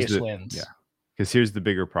bear case wins. Yeah. Because here's the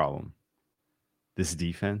bigger problem. This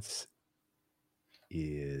defense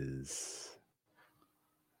is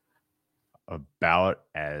about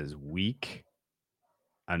as weak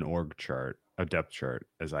an a depth chart,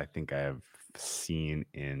 as I think I have seen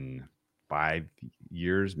in 5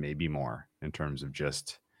 years, maybe more, in terms of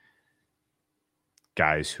just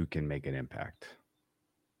guys who can make an impact.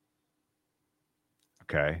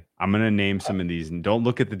 Okay, I'm gonna name some of these, and don't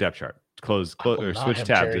look at the depth chart. Close or switch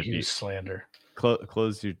tabs. Jerry Hughes slander.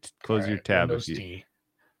 Close your tab. Windows D.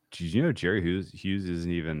 Did you know Jerry Hughes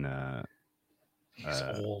isn't even? He's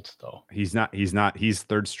old though. He's not. He's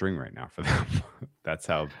third string right now for them. That's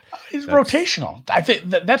how. He's rotational. I think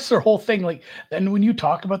that's their whole thing. Like, and when you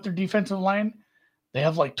talk about their defensive line, they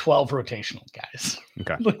have like 12 rotational guys.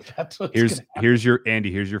 Okay. Like, that's what's here's your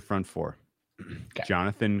Andy. Here's your front four. Okay.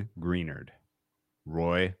 Jonathan Greenard,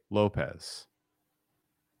 Roy Lopez.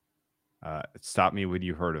 Stop me when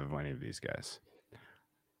you heard of any of these guys.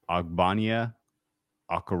 Agbania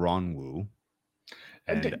Akaronwu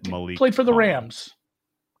and Malik played for the Khan. Rams.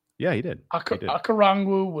 Yeah, he did.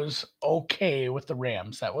 Akarangwu was okay with the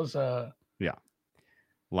Rams. That was yeah.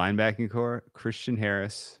 Linebacking core: Christian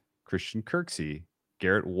Harris, Christian Kirksey,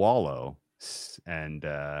 Garrett Wallow, and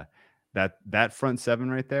that front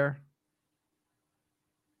seven right there.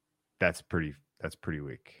 That's pretty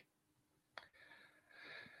weak.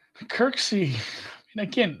 Kirksey. And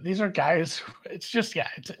again, these are guys. It's just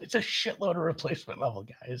it's a shitload of replacement level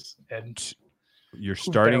guys, and you're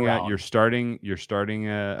starting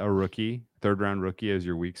a rookie, third round rookie as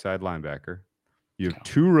your weak side linebacker. You have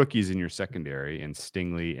two rookies in your secondary, in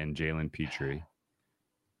Stingley and Jalen Petrie.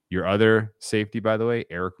 Your other safety, by the way,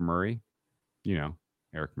 Eric Murray. You know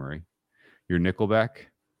Eric Murray. Your nickelback,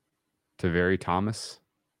 Taveri Thomas.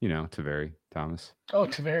 You know Taveri Thomas. Oh,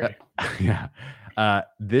 Taveri. Yeah.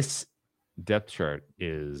 This depth chart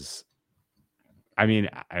is, I mean,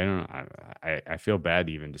 I don't know. I feel bad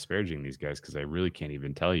even disparaging these guys because I really can't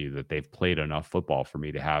even tell you that they've played enough football for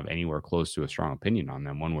me to have anywhere close to a strong opinion on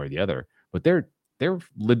them one way or the other. But they're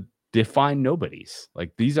defined nobodies.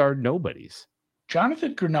 Like, these are nobodies.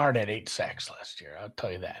 Jonathan Greenard had 8 sacks last year. I'll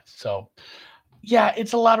tell you that. So, yeah,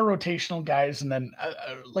 it's a lot of rotational guys. And then,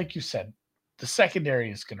 like you said, the secondary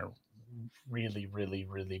is going to really, really,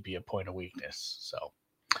 really be a point of weakness. So,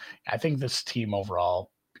 I think this team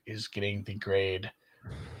overall is getting the grade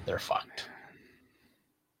they're fucked.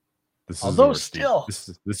 This is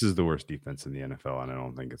the worst defense in the NFL, and I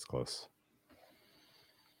don't think it's close.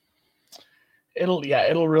 It'll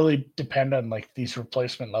really depend on like these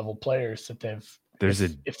replacement level players that they've. There's a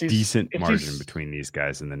decent margin between these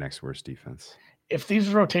guys and the next worst defense. If these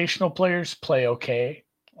rotational players play okay,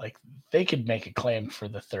 like they could make a claim for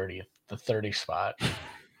the 30 spot.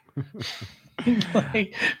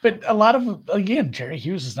 But a lot of, again, Jerry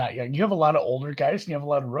Hughes is not young. You have a lot of older guys and you have a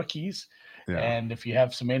lot of rookies. Yeah. And if you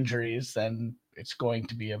have some injuries, then it's going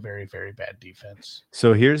to be a very, very bad defense.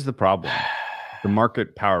 So here's the problem. The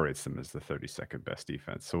market power rates them as the 32nd best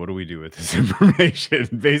defense. So what do we do with this information?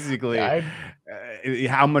 Basically,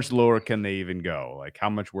 how much lower can they even go? Like, how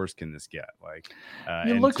much worse can this get? Like,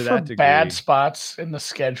 you look for bad spots in the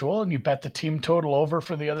schedule and you bet the team total over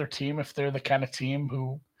for the other team if they're the kind of team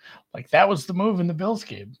who, like, that was the move in the Bills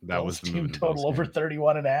game. That was the team total over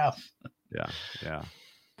 31.5. Yeah.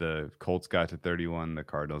 The Colts got to 31. The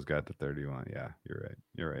Cardinals got to 31. Yeah,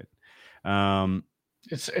 you're right.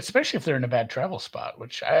 It's especially if they're in a bad travel spot.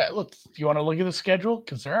 Which look, do you want to look at the schedule?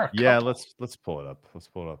 Because there are a couple. Let's pull it up.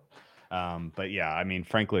 But yeah, I mean,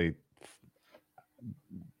 frankly,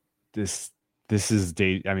 this is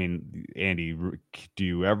date. I mean, Andy, do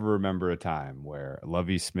you ever remember a time where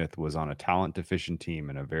Lovie Smith was on a talent deficient team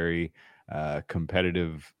in a very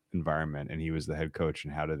competitive environment, and he was the head coach?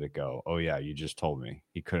 And how did it go? Oh yeah, you just told me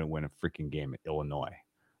he couldn't win a freaking game at Illinois.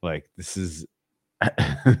 Like, this is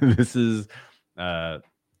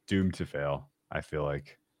doomed to fail. I feel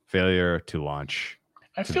like failure to launch.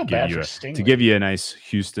 I feel bad for Stingley. To give you a nice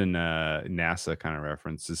Houston NASA kind of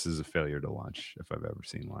reference, this is a failure to launch if I've ever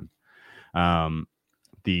seen one.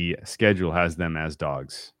 The schedule has them as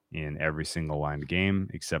dogs in every single line game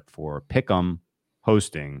except for Pick'em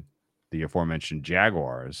hosting the aforementioned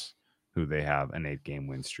Jaguars, who they have an 8-game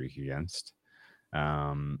win streak against.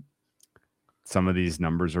 Some of these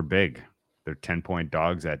numbers are big. They're 10-point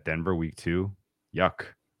dogs at Denver week 2. Yuck.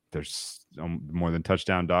 There's more than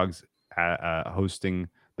touchdown dogs hosting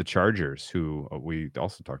the Chargers, who we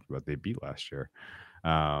also talked about. They beat last year.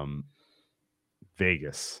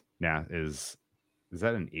 Vegas now is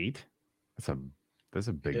that an 8? That's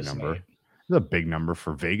a big number. It's a big number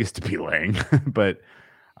for Vegas to be laying. But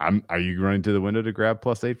are you running to the window to grab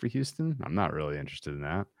 +8 for Houston? I'm not really interested in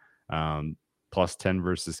that. +10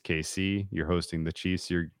 versus KC. You're hosting the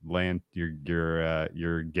Chiefs. You're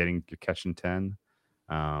catching 10.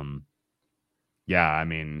 Yeah, I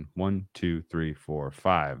mean, 1, 2, 3, 4,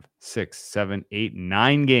 5, 6, 7, 8,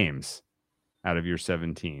 9 games out of your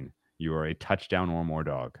 17. You are a touchdown or more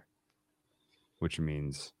dog, which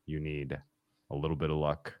means you need a little bit of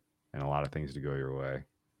luck and a lot of things to go your way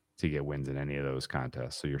to get wins in any of those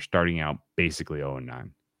contests. So you're starting out basically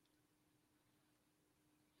 0-9.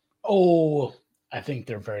 Oh, I think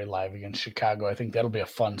they're very live against Chicago. I think that'll be a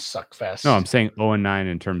fun suck fest. No, I'm saying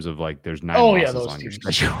 0-9 in terms of like there's 9 Oh losses yeah, those on your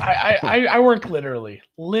teams. schedule. I work literally,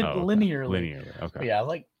 Okay. linearly. Okay. But yeah,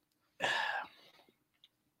 like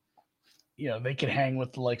they can hang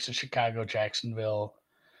with the likes of Chicago, Jacksonville,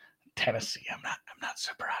 Tennessee. I'm not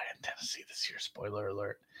super high on Tennessee this year. Spoiler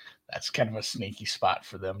alert. That's kind of a sneaky spot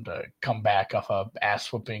for them to come back off a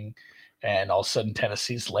ass whooping, and all of a sudden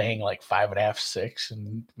Tennessee's laying like 5.5, 6,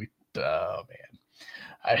 and oh man,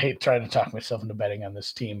 I hate trying to talk myself into betting on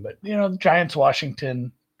this team, but the Giants,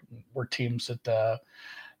 Washington were teams that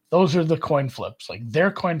those are the coin flips. Like their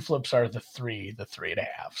coin flips are the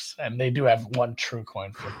 3.5s, and they do have one true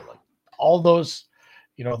coin flip. Like all those,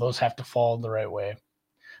 those have to fall the right way.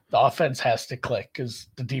 The offense has to click because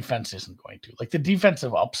the defense isn't going to. Like the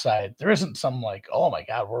defensive upside, there isn't some like, oh my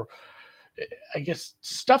God, I guess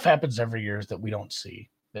stuff happens every year that we don't see,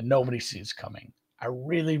 that nobody sees coming. I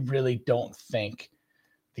really, really don't think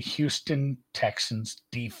the Houston Texans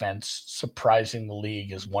defense surprising the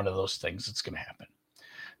league is one of those things that's going to happen.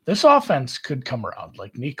 This offense could come around.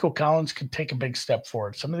 Like Nico Collins could take a big step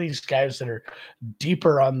forward. Some of these guys that are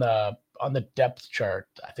deeper on the depth chart,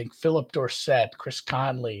 I think Philip Dorsett, Chris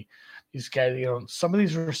Conley, these guys, some of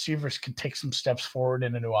these receivers could take some steps forward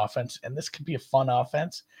in a new offense, and this could be a fun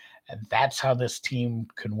offense. And that's how this team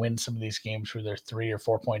can win some of these games where they're 3 or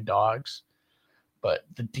 4 point dogs. But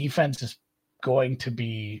the defense is going to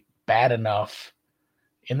be bad enough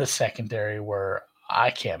in the secondary where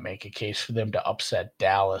I can't make a case for them to upset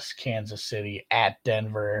Dallas, Kansas City, at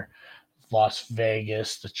Denver, Las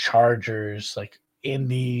Vegas, the Chargers, like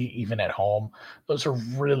Indy, even at home. Those are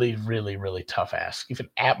really, really, really tough asks. Even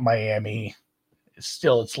at Miami,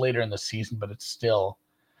 it's later in the season, but it's still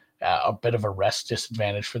a bit of a rest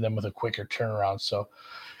disadvantage for them with a quicker turnaround. So,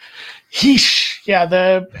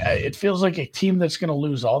 it feels like a team that's going to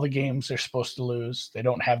lose all the games they're supposed to lose. They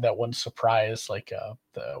don't have that one surprise like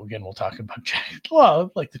again we'll talk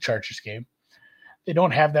about like the Chargers game. They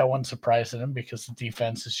don't have that one surprise in them because the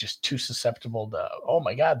defense is just too susceptible to, oh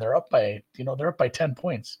my God, they're up by 10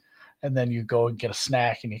 points. And then you go and get a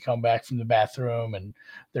snack and you come back from the bathroom and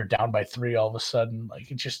they're down by 3 all of a sudden.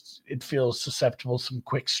 Like it feels susceptible to some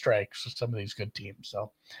quick strikes with some of these good teams.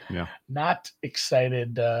 So yeah, not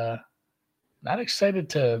excited to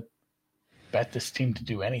bet this team to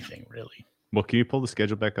do anything really. Well, can you pull the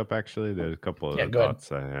schedule back up? Actually, there's a couple of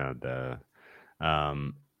thoughts I had.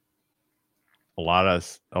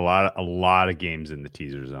 A lot of games in the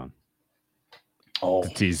teaser zone. Oh, to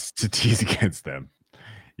tease against them.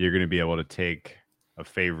 You're going to be able to take a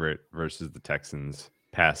favorite versus the Texans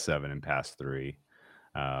past 7 and past 3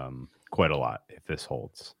 quite a lot if this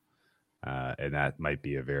holds. And that might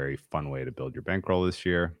be a very fun way to build your bankroll this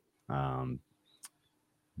year.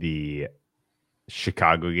 The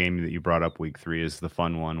Chicago game that you brought up, week 3, is the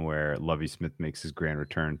fun one where Lovie Smith makes his grand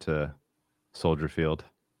return to Soldier Field.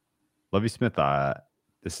 Lovie Smith,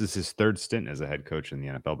 this is his 3rd stint as a head coach in the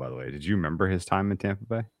NFL, by the way. Did you remember his time in Tampa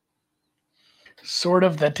Bay? Sort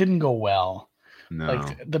of. That didn't go well. No.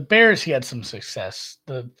 Like the Bears, he had some success.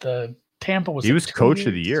 The Tampa was. He was coach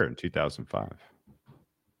of the year in 2005.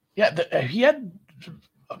 Yeah, he had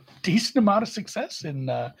a decent amount of success in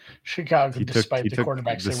Chicago, despite the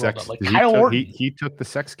quarterbacks they rolled out. Like Kyle Orton. He took the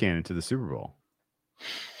sex cannon to the Super Bowl.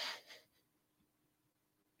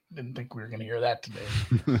 Didn't think we were going to hear that today.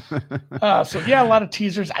 So yeah, a lot of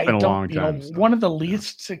teasers. I don't. One of the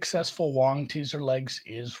least successful long teaser legs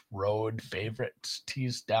is road favorites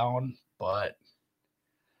teased down, but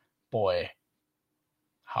boy,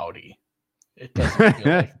 howdy, it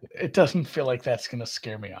doesn't feel like that's going to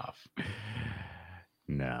scare me off.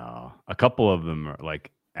 No, a couple of them are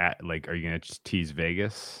are you going to just tease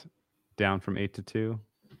Vegas down from 8 to 2?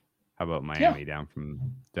 How about Miami down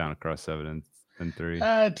across 7 and 3?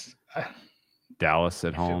 Dallas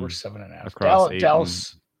at home. We're 7.5.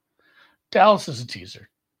 Across Dallas is a teaser.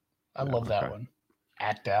 I love that one.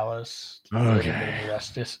 At Dallas, a bit of a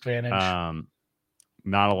rest disadvantage.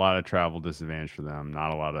 Not a lot of travel disadvantage for them. Not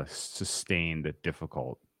a lot of sustained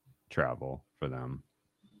difficult travel for them.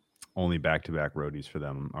 Only back-to-back roadies for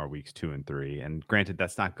them are weeks 2 and 3. And granted,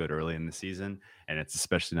 that's not good early in the season, and it's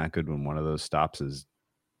especially not good when one of those stops is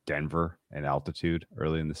Denver and altitude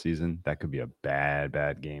early in the season. That could be a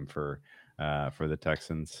bad game for the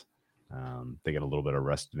Texans. They get a little bit of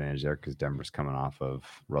rest advantage there because Denver's coming off of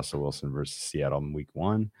Russell Wilson versus Seattle in week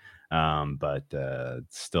 1. But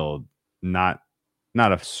still not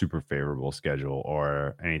a super favorable schedule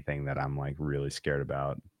or anything that I'm like really scared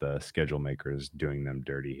about. The schedule makers doing them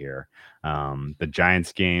dirty here. The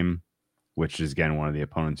Giants game, which is again one of the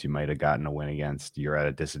opponents you might have gotten a win against, you're at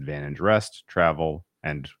a disadvantage: rest, travel,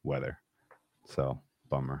 and weather. So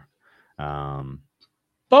bummer.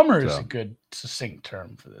 Bummer is a good succinct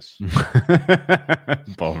term for this.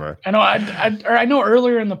 Bummer. I know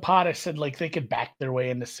earlier in the pod I said like they could back their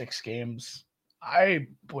way into 6 games. I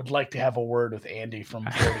would like to have a word with Andy from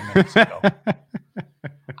 40 minutes ago.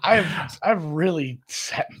 I've really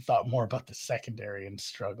sat and thought more about the secondary and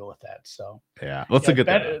struggle with that. So let's look at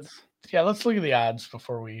that. Yeah, let's look at the odds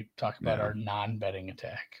before we talk about our non-betting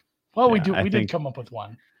attack. Well, we did come up with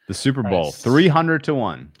one. The Super Bowl, 300 to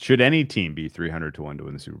 1. Should any team be 300 to 1 to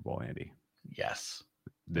win the Super Bowl, Andy? Yes.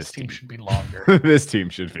 This team should be longer. This team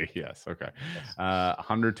should be, yes. Okay. Yes.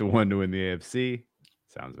 100 to 1 to win the AFC.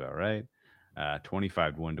 Sounds about right.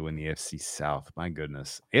 25 to 1 to win the AFC South. My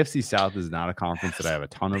goodness. AFC South is not a conference that I have a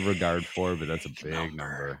ton of regard for, but that's a big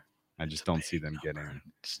number. I just don't see them getting.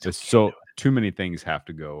 So too many things have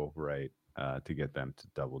to go right to get them to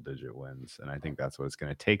double-digit wins, and I think that's what it's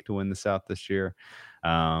going to take to win the South this year.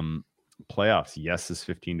 Playoffs, yes is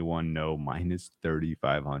 15 to 1, no minus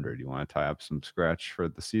 3,500. You want to tie up some scratch for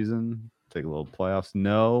the season? Take a little playoffs?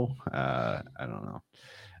 No, I don't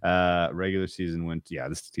know. Regular season went. Yeah,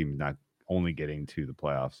 this team is not only getting to the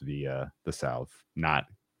playoffs via the South, not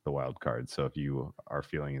the wild card. So if you are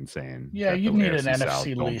feeling insane, you need an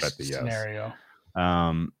NFC least scenario.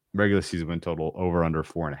 Regular season win total over under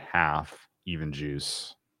 4.5 even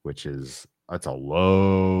juice, which is that's a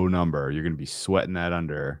low number. You're going to be sweating that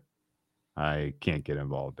under. I can't get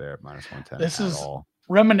involved there at minus 110. This is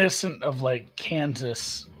reminiscent of like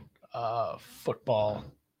Kansas football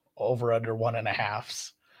over under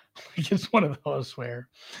 1.5s. It's one of those where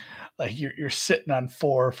like you're sitting on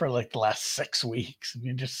 4 for like the last 6 weeks and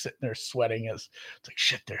you're just sitting there sweating as it's like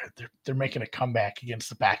shit, they're making a comeback against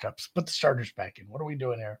the backups. Put the starters back in. What are we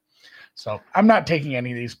doing here? So I'm not taking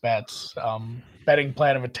any of these bets. Betting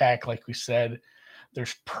plan of attack, like we said,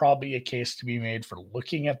 there's probably a case to be made for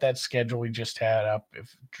looking at that schedule we just had up.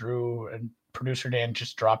 If Drew and producer Dan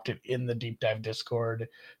just dropped it in the Deep Dive Discord,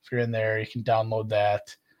 if you're in there, you can download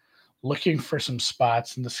that. Looking for some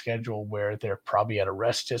spots in the schedule where they're probably at a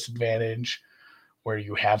rest disadvantage, where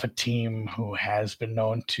you have a team who has been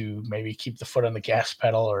known to maybe keep the foot on the gas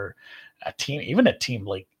pedal, or a team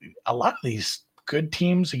like a lot of these good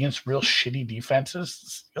teams against real shitty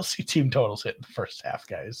defenses, you'll see team totals hit in the first half,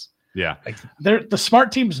 guys. Yeah. Like the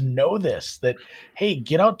smart teams know this, that, hey,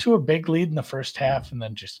 get out to a big lead in the first half and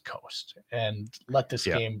then just coast and let this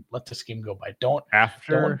game go by. Don't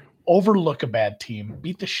overlook a bad team.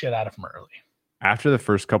 Beat the shit out of them early. After the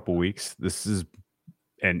first couple weeks, this is,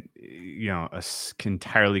 and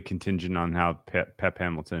entirely contingent on how Pep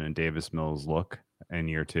Hamilton and Davis Mills look in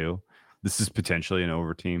year 2. This is potentially an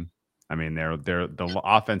over team. I mean, the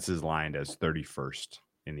offense is lined as 31st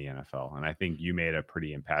in the NFL, and I think you made a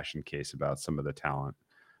pretty impassioned case about some of the talent,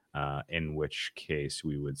 in which case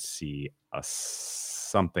we would see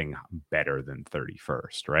something better than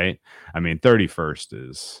 31st, right? I mean, 31st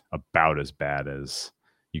is about as bad as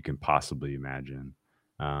you can possibly imagine,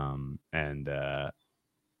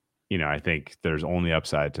 I think there's only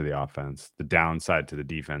upside to the offense. The downside to the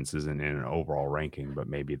defense isn't in an overall ranking, but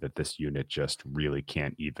maybe that this unit just really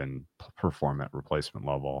can't even perform at replacement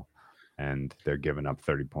level, and they're giving up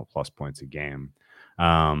 30+ points a game.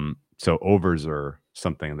 So overs are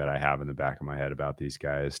something that I have in the back of my head about these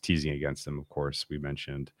guys. Teasing against them, of course, we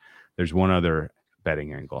mentioned. There's one other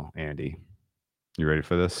betting angle, Andy. You ready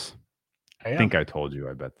for this? I think I told you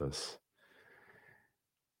I bet this.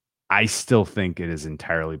 I still think it is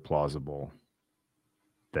entirely plausible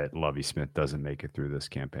that Lovie Smith doesn't make it through this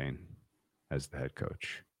campaign as the head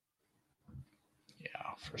coach. Yeah,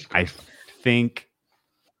 I think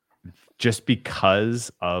just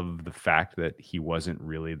because of the fact that he wasn't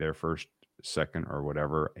really their first, second, or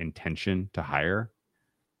whatever intention to hire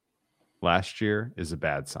last year is a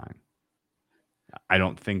bad sign. I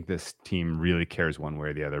don't think this team really cares one way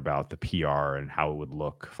or the other about the PR and how it would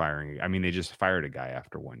look firing. I mean, they just fired a guy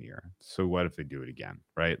after 1 year. So what if they do it again,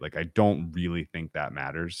 right? Like, I don't really think that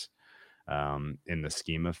matters in the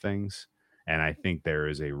scheme of things. And I think there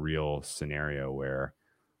is a real scenario where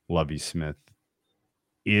Lovie Smith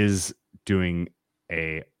is doing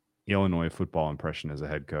a Illinois football impression as a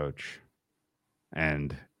head coach,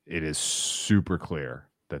 and it is super clear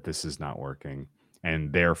that this is not working.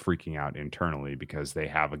 And they're freaking out internally because they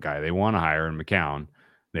have a guy they want to hire in McCown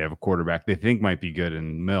They have a quarterback they think might be good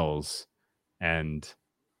in Mills, and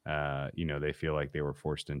they feel like they were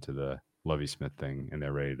forced into the Lovie Smith thing, and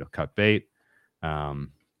they're ready to cut bait.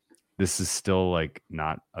 This is still like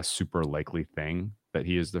not a super likely thing that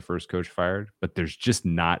he is the first coach fired, but there's just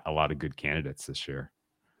not a lot of good candidates this year.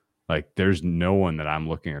 Like there's no one that I'm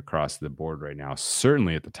looking across the board right now,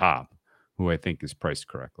 certainly at the top, who I think is priced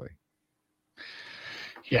correctly.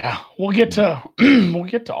 Yeah, we'll get to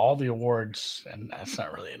all the awards, and that's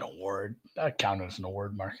not really an award. That counts as an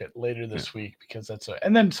award market later this week because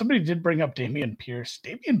and then somebody did bring up Dameon Pierce.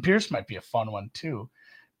 Dameon Pierce might be a fun one too,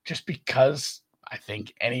 just because I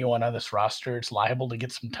think anyone on this roster is liable to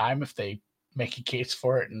get some time if they make a case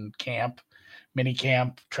for it in camp, mini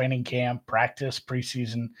camp, training camp, practice,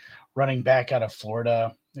 preseason. Running back out of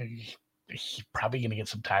Florida, he's probably going to get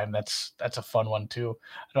some time. That's a fun one too.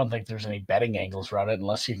 I don't think there's any betting angles around it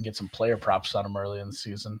unless you can get some player props on him early in the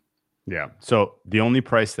season. Yeah. So the only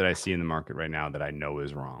price that I see in the market right now that I know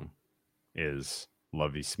is wrong is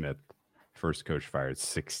Lovie Smith, first coach fired,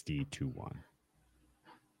 60-1.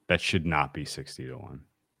 That should not be 60-1.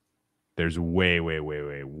 There's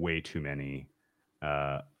way too many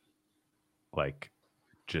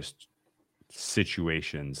just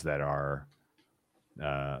situations that are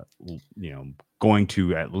going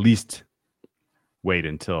to at least wait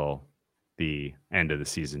until the end of the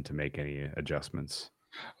season to make any adjustments.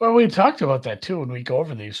 Well, we talked about that too when we go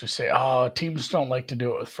over these. We say, teams don't like to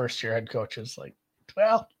do it with first-year head coaches. Like,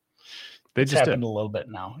 well, they it's just happened a little bit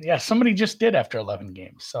now. Yeah, somebody just did after 11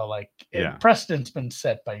 games. So, precedent's been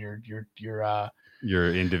set by your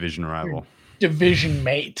in-division rival, division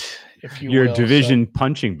mate, if you your will. Division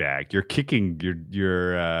punching bag. You're kicking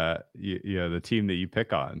the team that you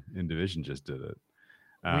pick on in division just did it.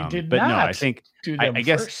 We did but not. No, I think do them I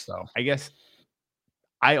guess first, though. I guess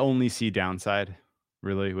I only see downside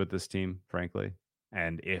really with this team, frankly.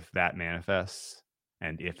 And if that manifests,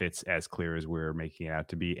 and if it's as clear as we're making it out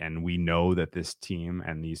to be, and we know that this team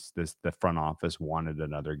and the front office wanted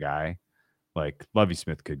another guy, like Lovie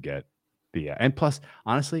Smith could get and plus,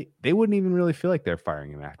 honestly, they wouldn't even really feel like they're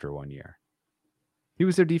firing him after 1 year. He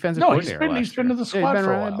was their defensive coordinator. He's been to the squad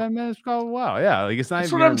for a while. Been in the squad a while. Yeah, like it's not. That's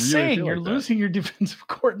even what I'm really saying. You're like losing your defensive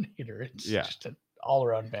coordinator. It's just an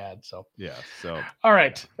all-around bad. So yeah. So all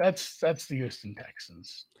right, that's the Houston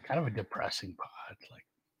Texans. Kind of a depressing pod. Like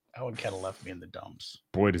that one kind of left me in the dumps.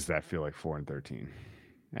 Boy, does that feel like 4-13,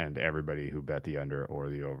 and everybody who bet the under or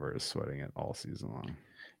the over is sweating it all season long.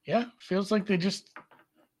 Yeah, feels like they just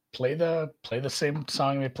play the same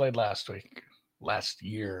song they played last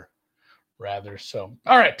year, rather. So,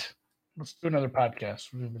 all right, let's do another podcast.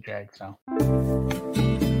 We'll do the Jags now.